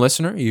longtime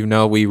listener, you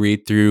know we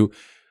read through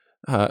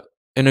an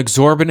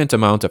exorbitant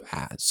amount of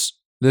ads.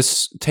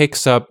 This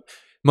takes up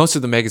most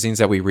of the magazines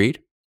that we read.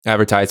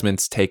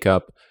 Advertisements take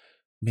up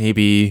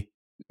maybe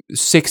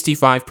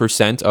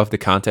 65% of the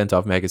content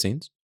of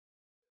magazines.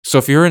 So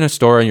if you're in a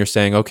store and you're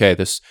saying, okay,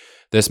 this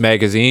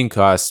magazine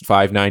costs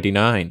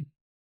 $5.99,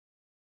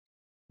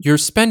 you're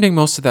spending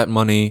most of that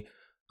money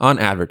on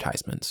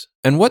advertisements.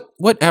 And what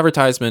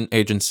advertisement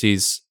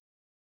agencies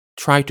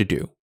try to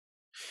do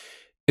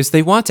is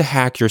they want to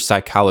hack your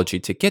psychology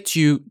to get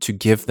you to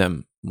give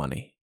them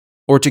money,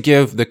 or to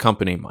give the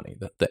company money.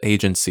 The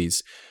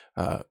agencies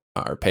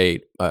are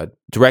paid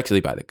directly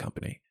by the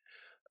company.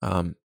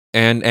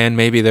 and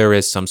maybe there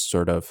is some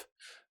sort of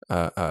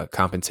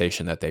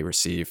compensation that they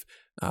receive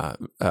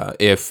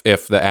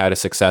if the ad is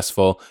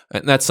successful,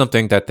 and that's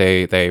something that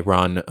they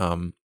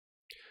run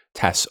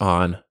tests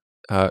on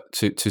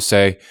to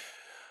say,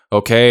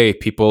 okay,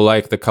 people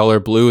like the color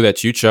blue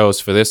that you chose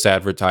for this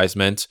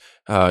advertisement.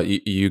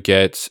 You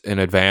get an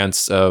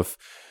advance of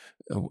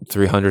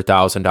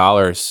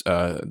 $300,000.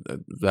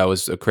 That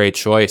was a great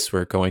choice.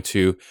 We're going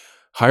to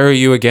hire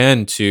you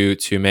again to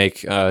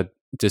make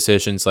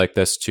decisions like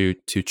this to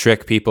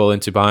trick people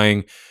into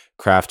buying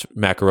Kraft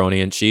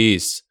macaroni and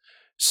cheese.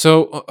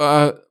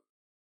 So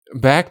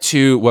back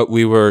to what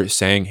we were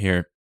saying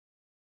here.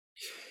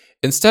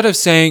 Instead of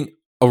saying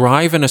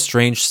arrive in a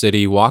strange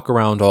city, walk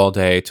around all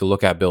day to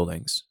look at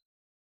buildings,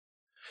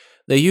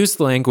 they use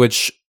the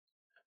language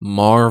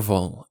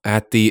marvel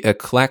at the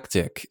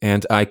eclectic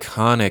and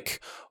iconic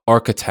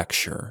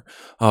architecture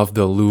of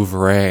the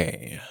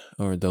Louvre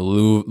or the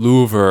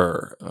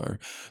Louvre or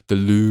the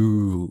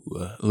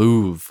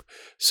Louvre.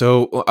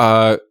 So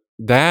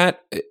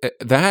that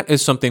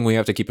is something we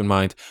have to keep in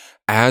mind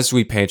as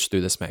we page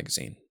through this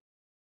magazine.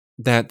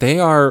 That they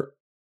are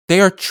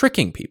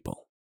tricking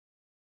people.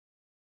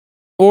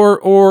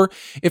 Or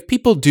if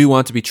people do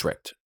want to be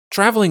tricked,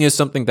 traveling is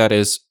something that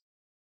is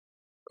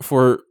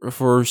for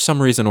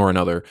some reason or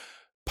another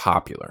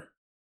popular.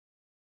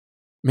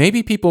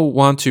 Maybe people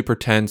want to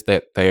pretend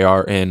that they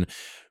are in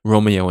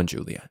Romeo and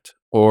Juliet,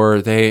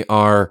 or they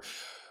are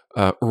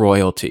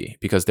royalty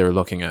because they're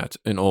looking at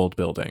an old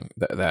building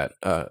that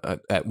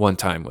at one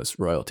time was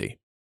royalty.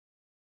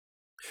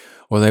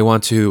 Or they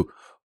want to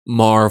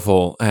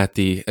marvel at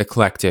the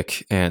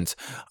eclectic and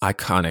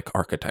iconic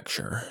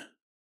architecture.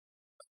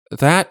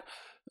 That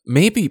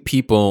maybe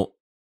people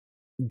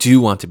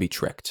do want to be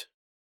tricked.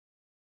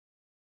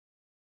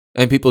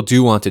 And people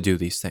do want to do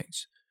these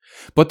things.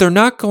 But they're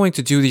not going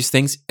to do these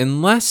things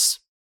unless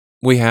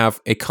we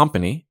have a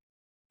company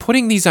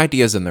putting these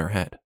ideas in their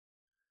head.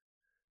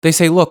 They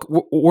say, look,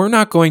 we're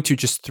not going to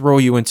just throw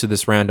you into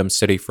this random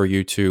city for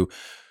you to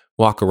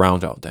walk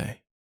around all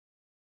day.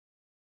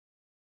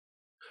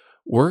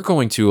 We're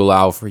going to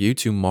allow for you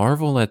to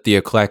marvel at the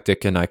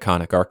eclectic and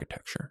iconic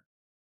architecture.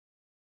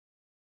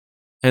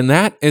 And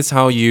that is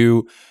how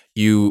you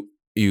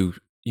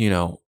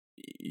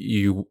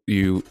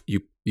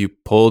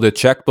pull the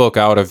checkbook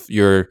out of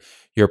your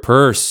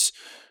purse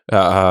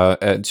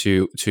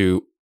to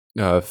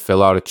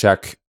fill out a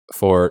check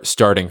for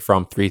starting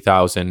from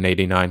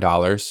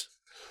 $3,089.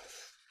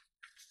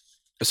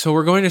 So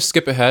we're going to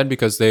skip ahead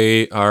because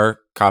they are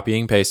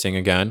copying pasting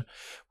again.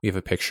 We have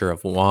a picture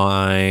of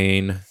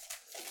wine.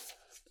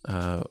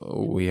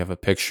 We have a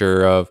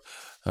picture of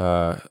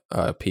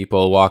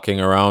people walking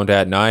around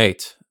at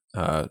night,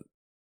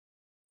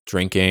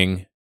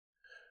 drinking.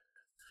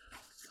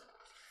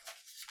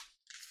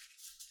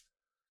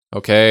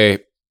 Okay,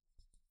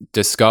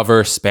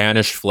 discover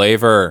Spanish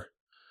flavor.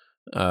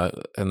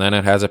 And then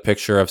it has a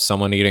picture of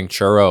someone eating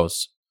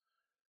churros.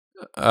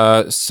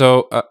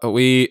 So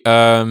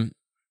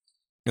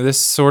this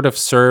sort of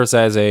serves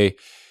as a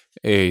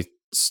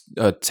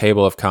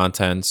table of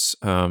contents.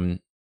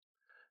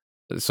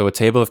 So a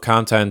table of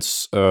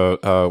contents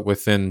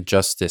within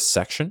just this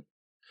section.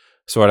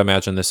 So I'd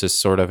imagine this is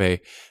sort of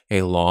a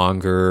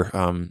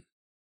longer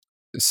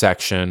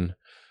section.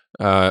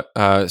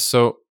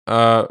 So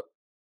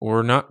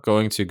we're not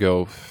going to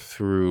go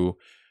through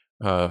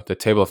the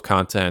table of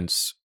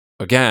contents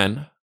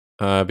again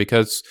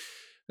because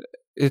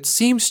it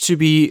seems to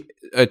be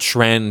a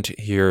trend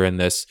here in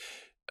this.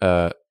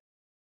 I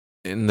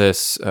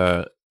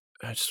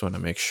just want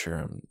to make sure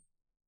I'm.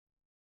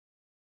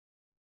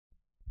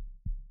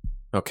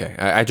 Okay,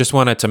 I just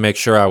wanted to make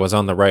sure I was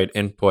on the right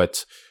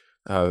input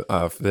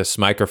of this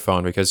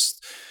microphone because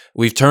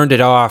we've turned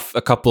it off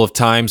a couple of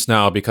times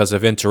now because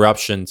of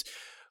interruptions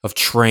of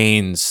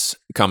trains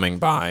coming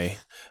by.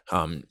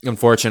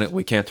 Unfortunately,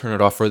 we can't turn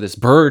it off for this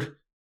bird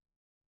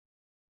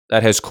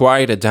that has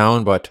quieted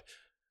down, but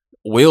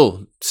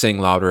will sing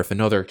louder if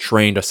another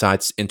train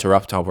decides to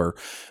interrupt our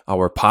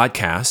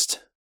podcast.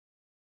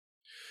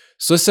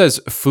 So this says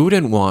food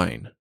and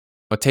wine,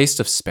 a taste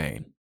of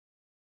Spain.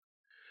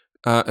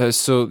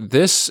 So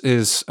this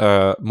is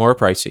more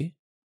pricey.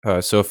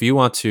 So if you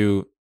want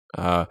to,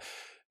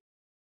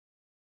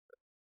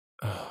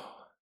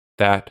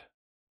 that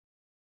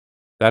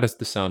is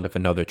the sound of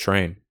another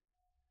train.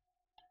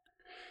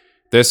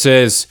 This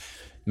is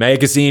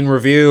Magazine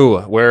Review,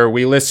 where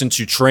we listen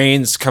to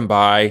trains come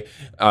by,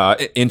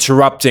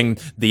 interrupting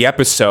the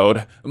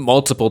episode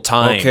multiple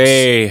times.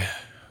 Okay,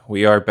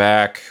 we are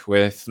back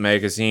with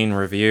Magazine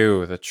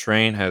Review. The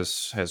train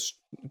has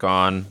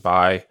gone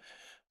by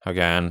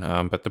again,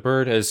 but the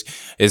bird is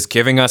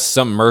giving us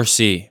some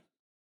mercy.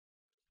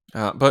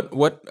 But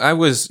what I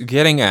was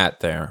getting at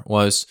there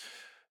was,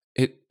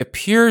 it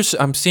appears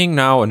I'm seeing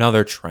now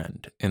another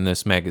trend in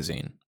this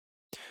magazine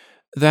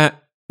that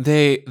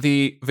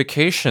the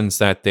vacations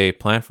that they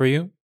plan for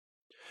you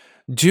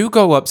do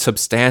go up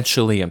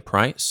substantially in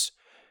price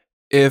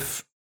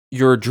if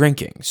you're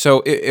drinking.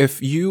 So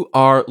if you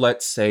are,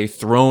 let's say,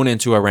 thrown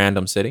into a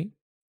random city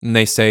and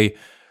they say,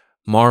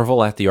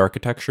 marvel at the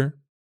architecture,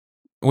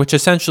 which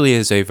essentially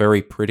is a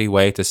very pretty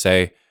way to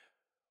say,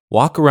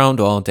 walk around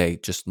all day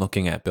just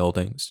looking at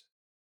buildings,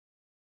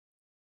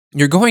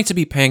 you're going to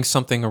be paying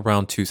something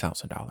around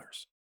 $2,000.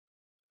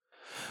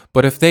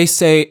 But if they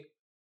say,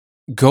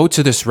 go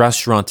to this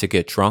restaurant to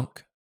get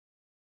drunk,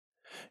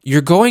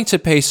 you're going to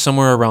pay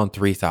somewhere around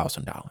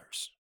 $3,000.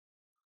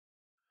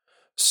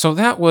 So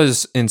that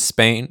was in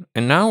Spain,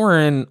 and now we're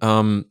in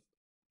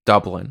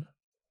Dublin.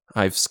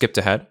 I've skipped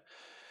ahead,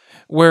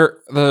 where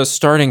the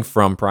starting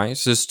from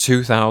price is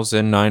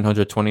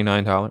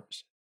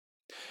 $2,929,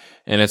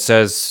 and it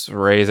says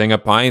raising a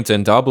pint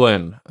in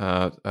Dublin.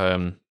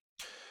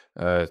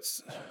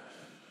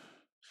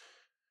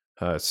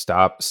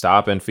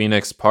 Stop in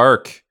Phoenix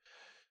Park,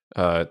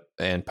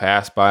 and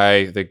pass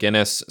by the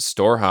Guinness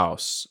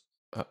Storehouse.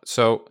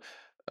 So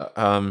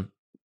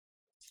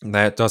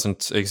that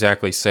doesn't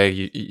exactly say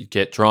you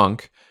get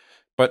drunk,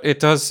 but it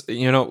does.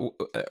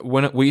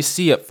 When we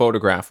see a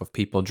photograph of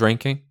people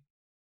drinking,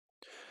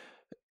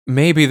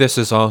 maybe this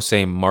is also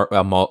a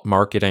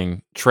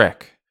marketing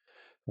trick,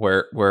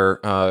 where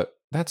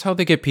that's how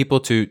they get people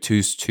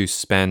to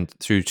spend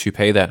to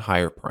pay that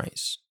higher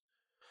price.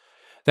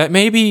 That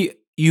maybe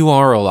you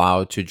are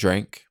allowed to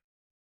drink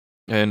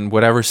in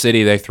whatever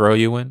city they throw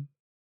you in.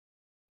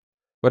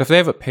 But if they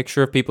have a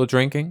picture of people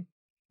drinking,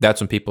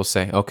 that's when people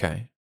say,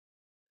 okay,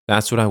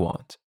 that's what I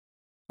want.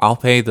 I'll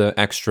pay the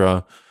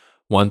extra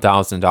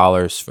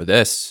 $1,000 for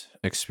this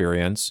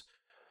experience.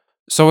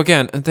 So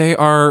again,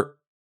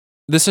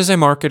 this is a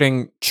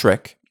marketing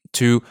trick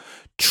to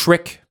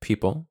trick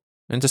people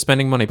into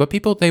spending money. But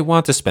people, they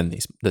want to spend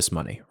this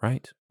money,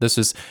 right? This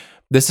is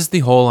the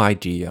whole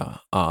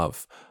idea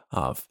of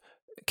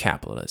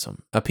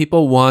capitalism.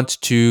 People want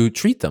to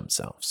treat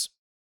themselves.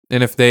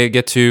 And if they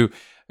get to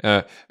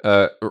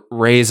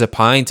raise a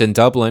pint in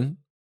Dublin,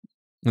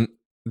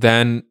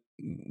 then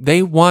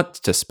they want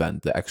to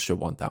spend the extra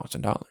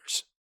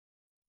 $1,000.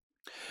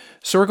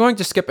 So we're going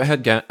to skip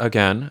ahead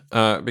again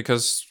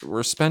because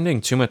we're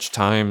spending too much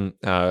time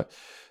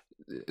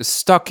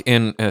stuck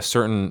in a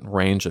certain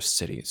range of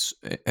cities.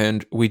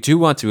 And we do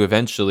want to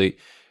eventually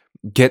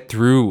get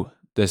through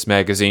this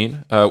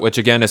magazine, which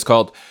again is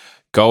called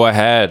Go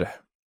Ahead,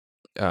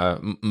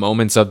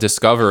 Moments of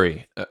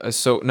Discovery.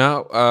 So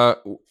now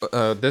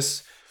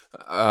this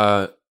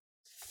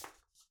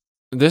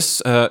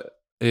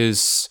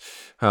is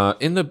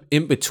in the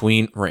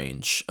in-between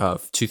range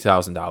of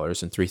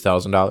 $2,000 and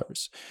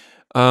 $3,000.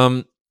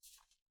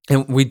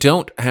 And we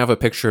don't have a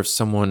picture of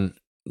someone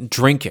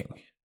drinking,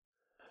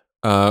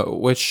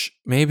 which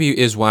maybe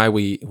is why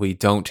we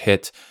don't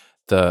hit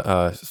the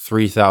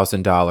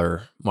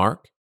 $3,000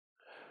 mark.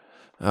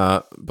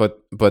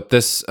 But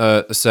this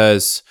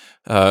says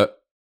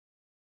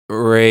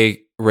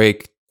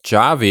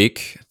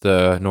Reykjavik,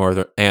 the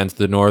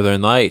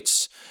Northern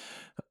Lights.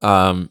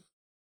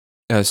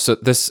 So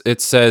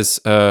it says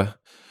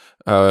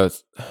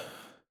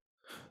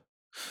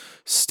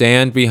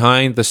stand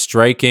behind the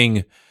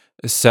striking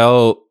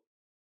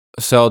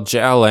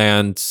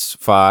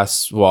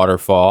Seljalandsfoss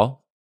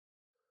waterfall.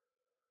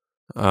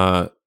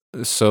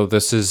 So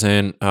this is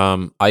in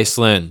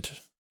Iceland.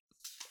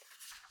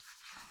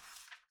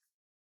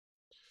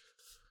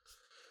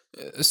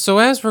 So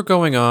as we're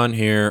going on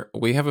here,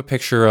 we have a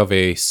picture of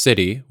a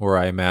city where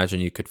I imagine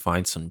you could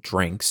find some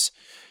drinks.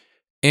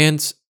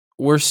 And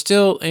we're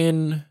still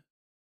in...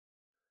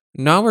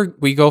 Now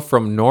we go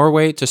from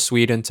Norway to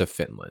Sweden to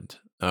Finland.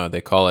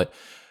 They call it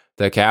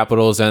the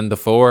capitals and the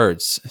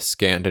fords,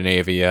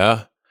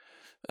 Scandinavia.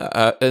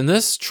 And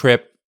this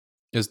trip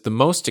is the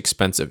most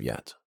expensive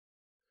yet.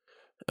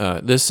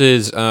 This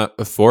is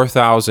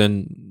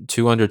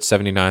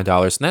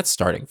 $4,279, and that's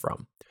starting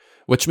from,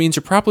 which means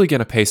you're probably going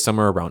to pay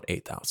somewhere around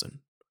 $8,000.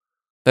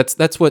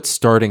 That's what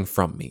starting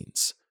from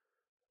means.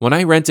 When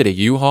I rented a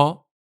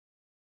U-Haul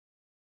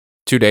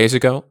 2 days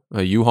ago,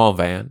 a U-Haul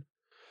van,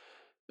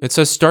 it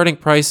says starting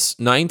price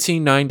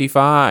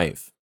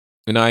 $19.95,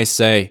 and I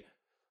say,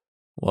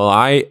 well,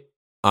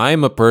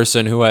 I'm a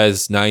person who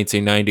has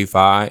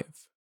 $19.95,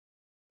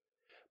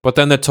 but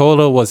then the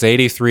total was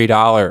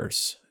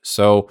 $83.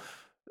 So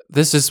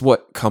this is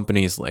what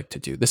companies like to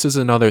do. This is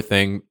another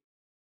thing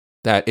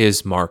that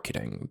is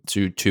marketing,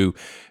 to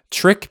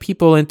trick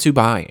people into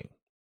buying.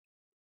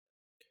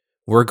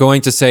 We're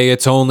going to say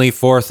it's only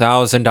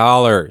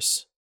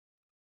 $4,000,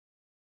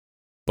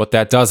 but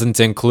that doesn't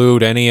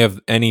include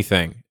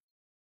anything.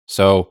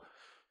 So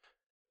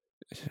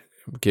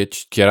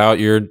get out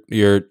your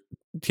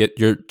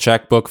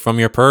checkbook from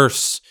your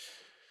purse.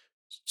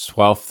 It's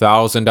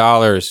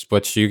 $12,000,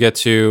 but you get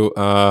to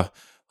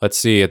let's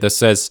see. This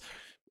says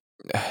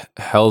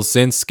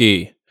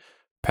Helsinki,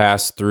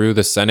 pass through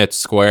the Senate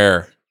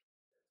Square.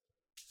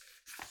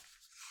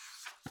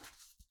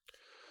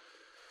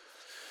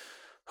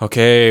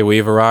 Okay,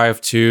 we've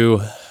arrived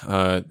to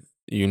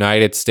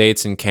United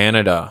States and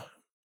Canada.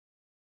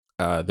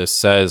 This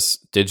says,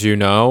 did you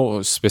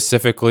know,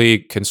 specifically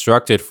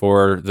constructed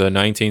for the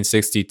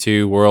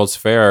 1962 World's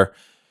Fair,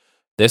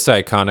 this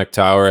iconic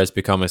tower has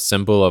become a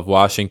symbol of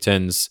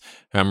Washington's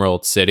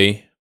Emerald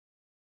City.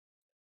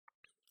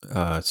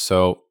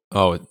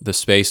 The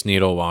Space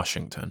Needle,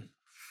 Washington.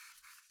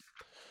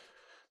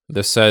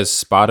 This says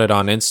spotted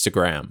on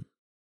Instagram,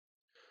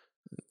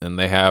 and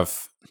they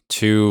have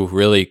two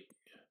really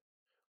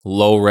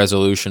low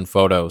resolution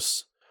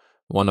photos,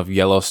 one of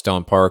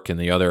Yellowstone Park and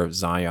the other of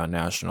Zion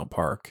National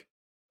Park.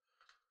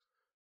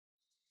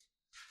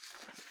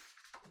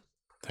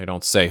 They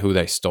don't say who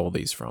they stole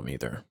these from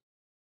either.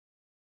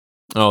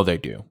 Oh, they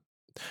do.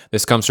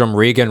 This comes from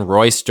Regan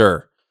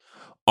Royster,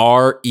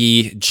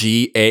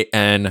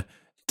 REGAN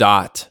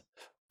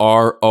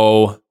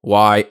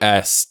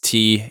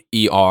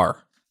ROYSTER.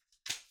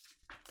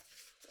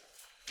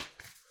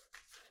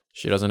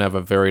 She doesn't have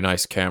a very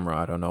nice camera.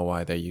 I don't know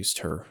why they used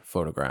her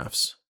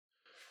photographs.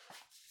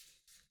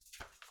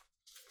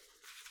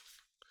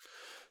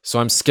 So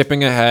I'm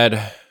skipping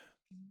ahead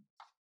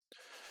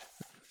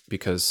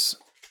because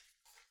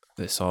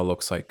this all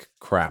looks like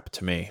crap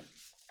to me.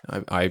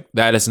 I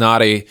that is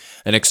not an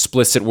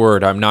explicit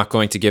word. I'm not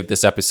going to give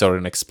this episode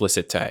an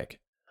explicit tag.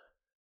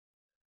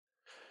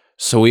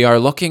 So we are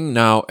looking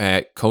now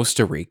at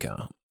Costa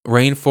Rica,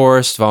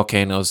 rainforest,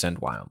 volcanoes, and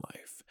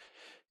wildlife.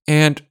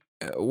 And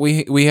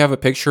we have a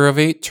picture of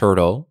a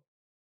turtle.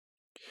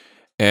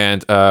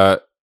 And I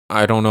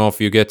don't know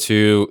if you get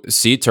to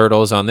see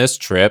turtles on this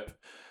trip,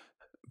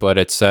 but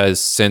it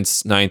says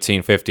since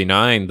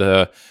 1959,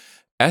 the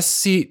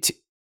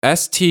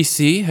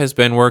STC has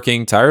been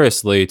working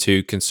tirelessly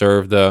to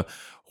conserve the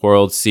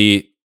world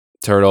sea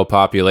turtle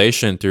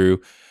population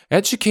through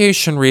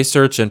education,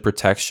 research, and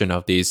protection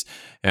of these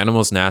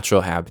animals'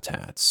 natural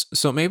habitats.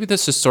 So maybe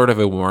this is sort of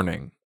a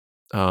warning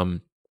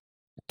to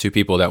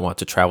people that want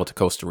to travel to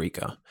Costa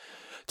Rica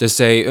to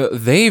say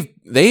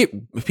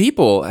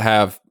people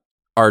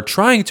are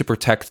trying to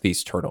protect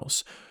these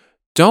turtles.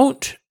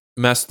 Don't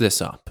mess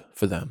this up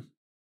for them.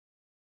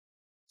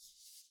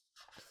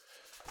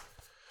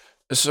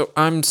 So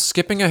I'm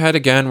skipping ahead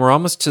again. We're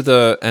almost to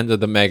the end of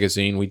the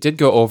magazine. We did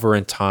go over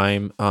in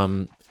time.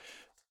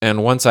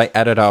 And once I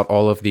edit out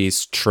all of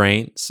these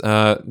trains,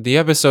 the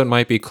episode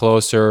might be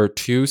closer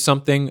to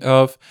something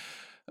of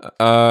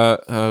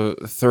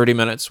 30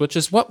 minutes, which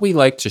is what we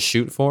like to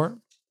shoot for.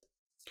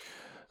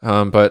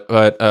 But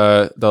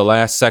the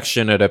last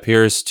section, it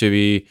appears to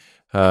be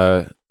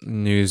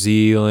New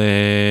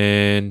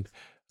Zealand.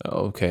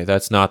 Okay,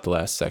 that's not the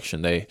last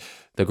section. The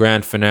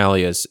grand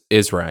finale is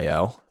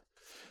Israel.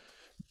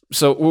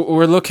 So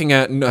we're looking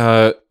at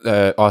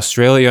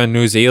Australia and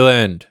New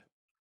Zealand.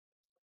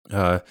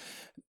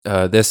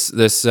 This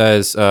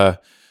says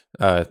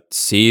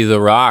See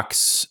the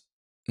Rocks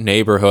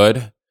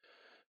neighborhood,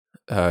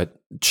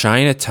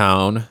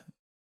 Chinatown,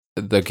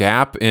 the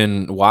Gap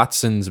in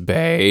Watson's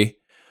Bay,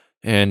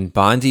 and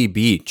Bondi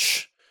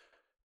Beach.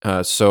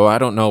 So I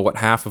don't know what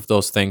half of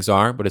those things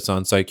are, but it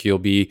sounds like you'll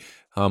be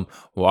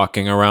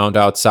walking around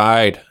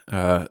outside.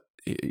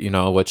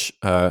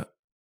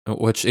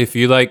 Which if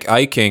you like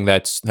hiking,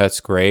 that's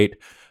great.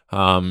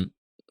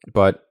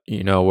 But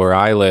where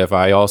I live,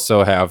 I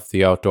also have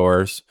the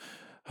outdoors.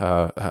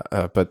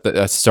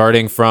 But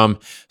starting from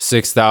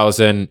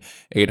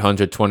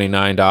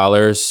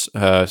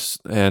 $6,829,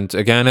 and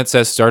again, it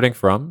says starting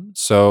from,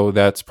 so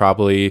that's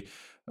probably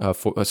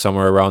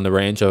somewhere around the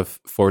range of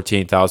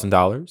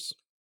 $14,000.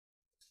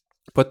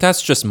 But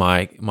that's just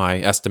my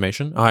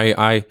estimation.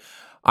 I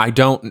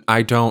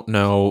don't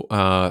know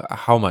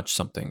how much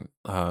something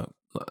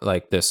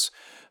like this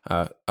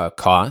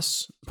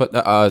costs.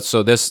 But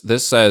so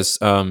this says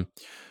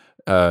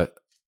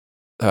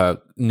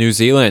New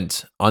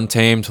Zealand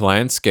untamed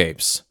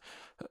landscapes.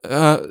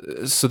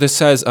 So this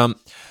says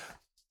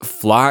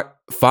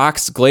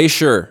Fox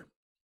Glacier.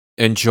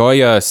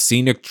 Enjoy a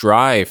scenic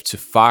drive to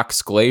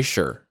Fox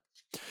Glacier.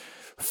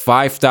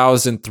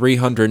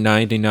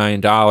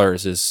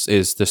 $5,399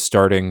 is the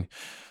starting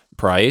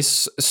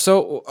price.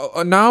 So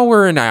now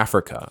we're in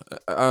Africa.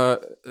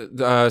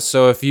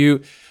 So if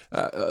you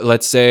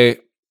let's say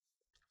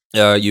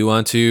you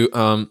want to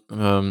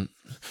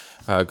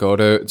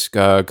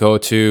go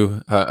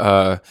to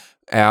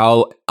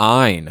Al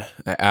Ain.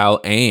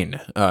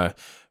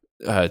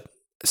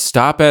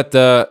 Stop at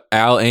the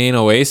Al Ain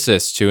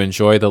Oasis to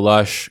enjoy the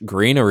lush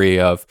greenery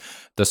of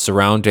the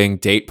surrounding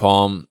date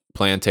palm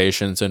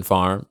plantations and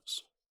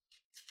farms.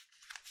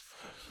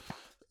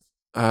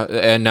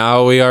 And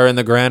now we are in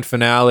the grand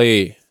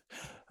finale,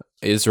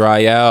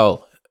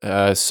 Israel.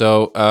 This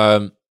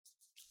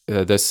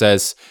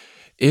says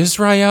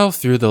Israel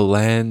through the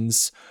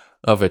lens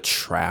of a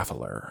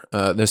traveler.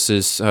 This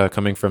is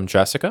coming from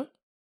Jessica.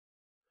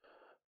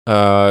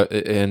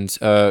 And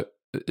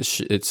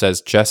it says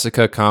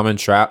Jessica,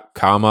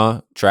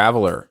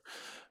 traveler.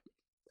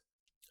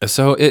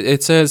 So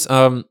it says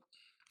Tel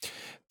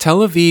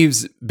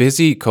Aviv's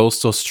busy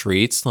coastal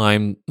streets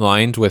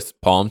lined with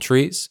palm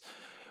trees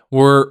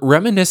were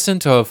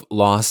reminiscent of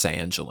Los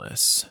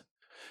Angeles.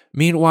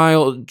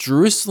 Meanwhile,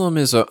 Jerusalem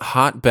is a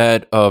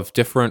hotbed of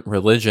different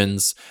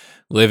religions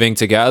living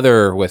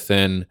together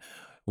within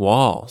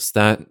walls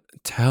that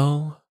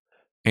tell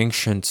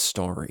ancient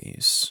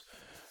stories.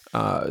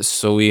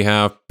 So we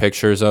have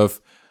pictures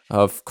of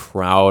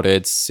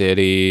crowded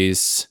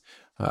cities,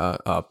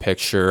 a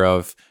picture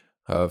of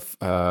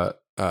a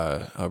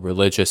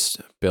religious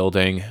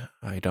building.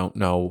 I don't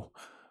know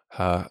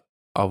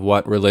of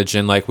what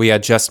religion. Like we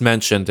had just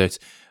mentioned, it's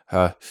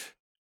uh,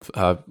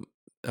 uh,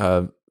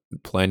 uh,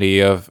 plenty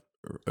of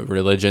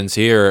religions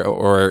here,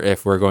 or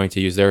if we're going to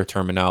use their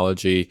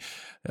terminology,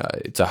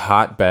 it's a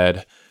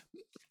hotbed.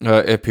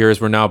 It appears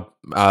we're now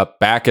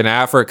back in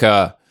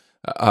Africa.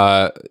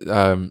 Uh,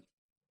 um,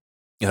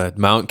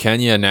 Mount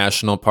Kenya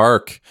National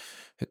Park,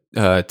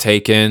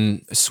 take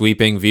in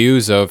sweeping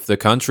views of the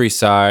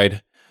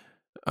countryside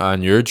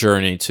on your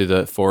journey to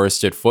the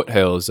forested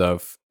foothills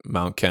of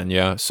Mount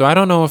Kenya. So I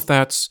don't know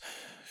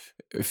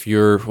if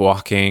you're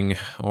walking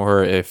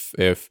or if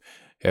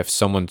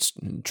someone's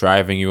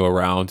driving you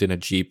around in a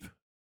Jeep.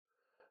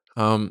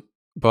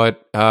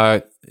 But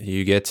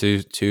you get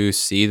to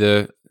see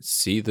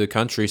the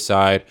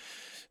countryside.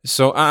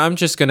 So I'm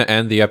just gonna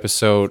end the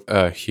episode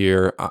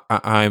here.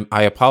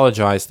 I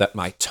apologize that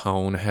my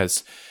tone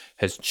has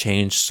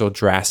changed so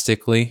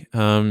drastically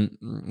from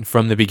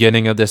the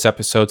beginning of this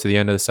episode to the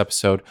end of this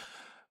episode.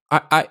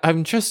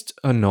 I'm just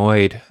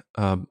annoyed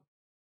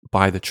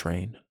by the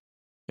train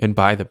and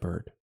by the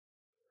bird,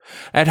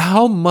 at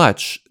how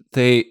much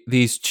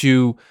these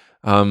two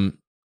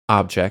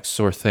objects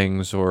or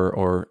things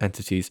or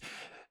entities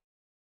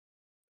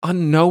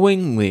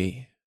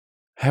unknowingly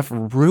have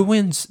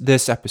ruined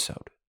this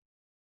episode.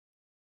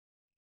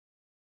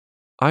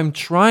 I'm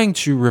trying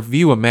to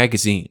review a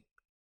magazine,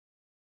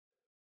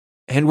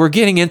 and we're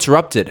getting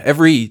interrupted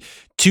every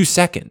 2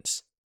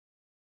 seconds.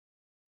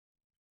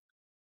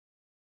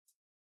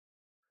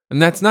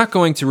 And that's not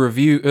going to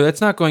review.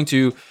 That's not going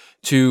to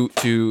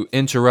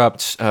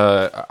interrupt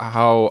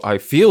how I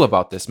feel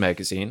about this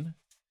magazine,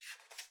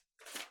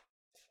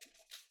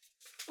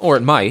 or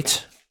it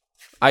might.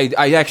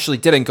 I actually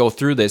didn't go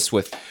through this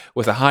with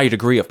a high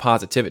degree of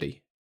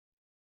positivity.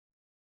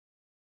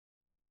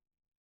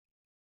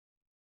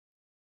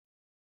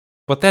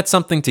 But that's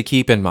something to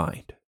keep in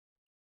mind.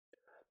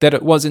 That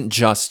it wasn't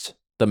just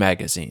the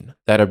magazine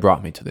that had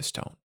brought me to this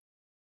tone.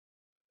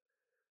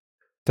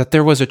 That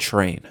there was a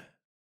train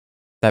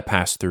that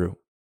passed through,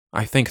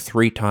 I think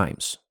 3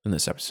 times in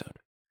this episode.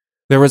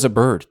 There was a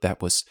bird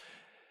that was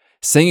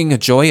singing a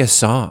joyous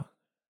song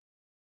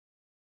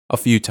a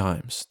few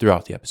times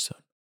throughout the episode.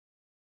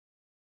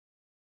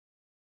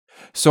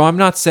 So I'm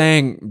not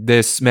saying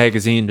this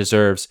magazine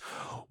deserves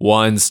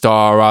 1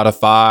 star out of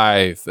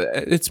 5.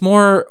 It's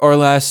more or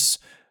less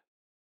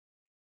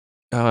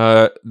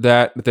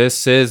that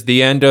this is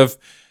the end of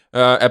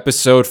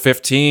episode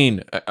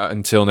 15.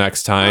 Until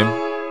next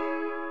time.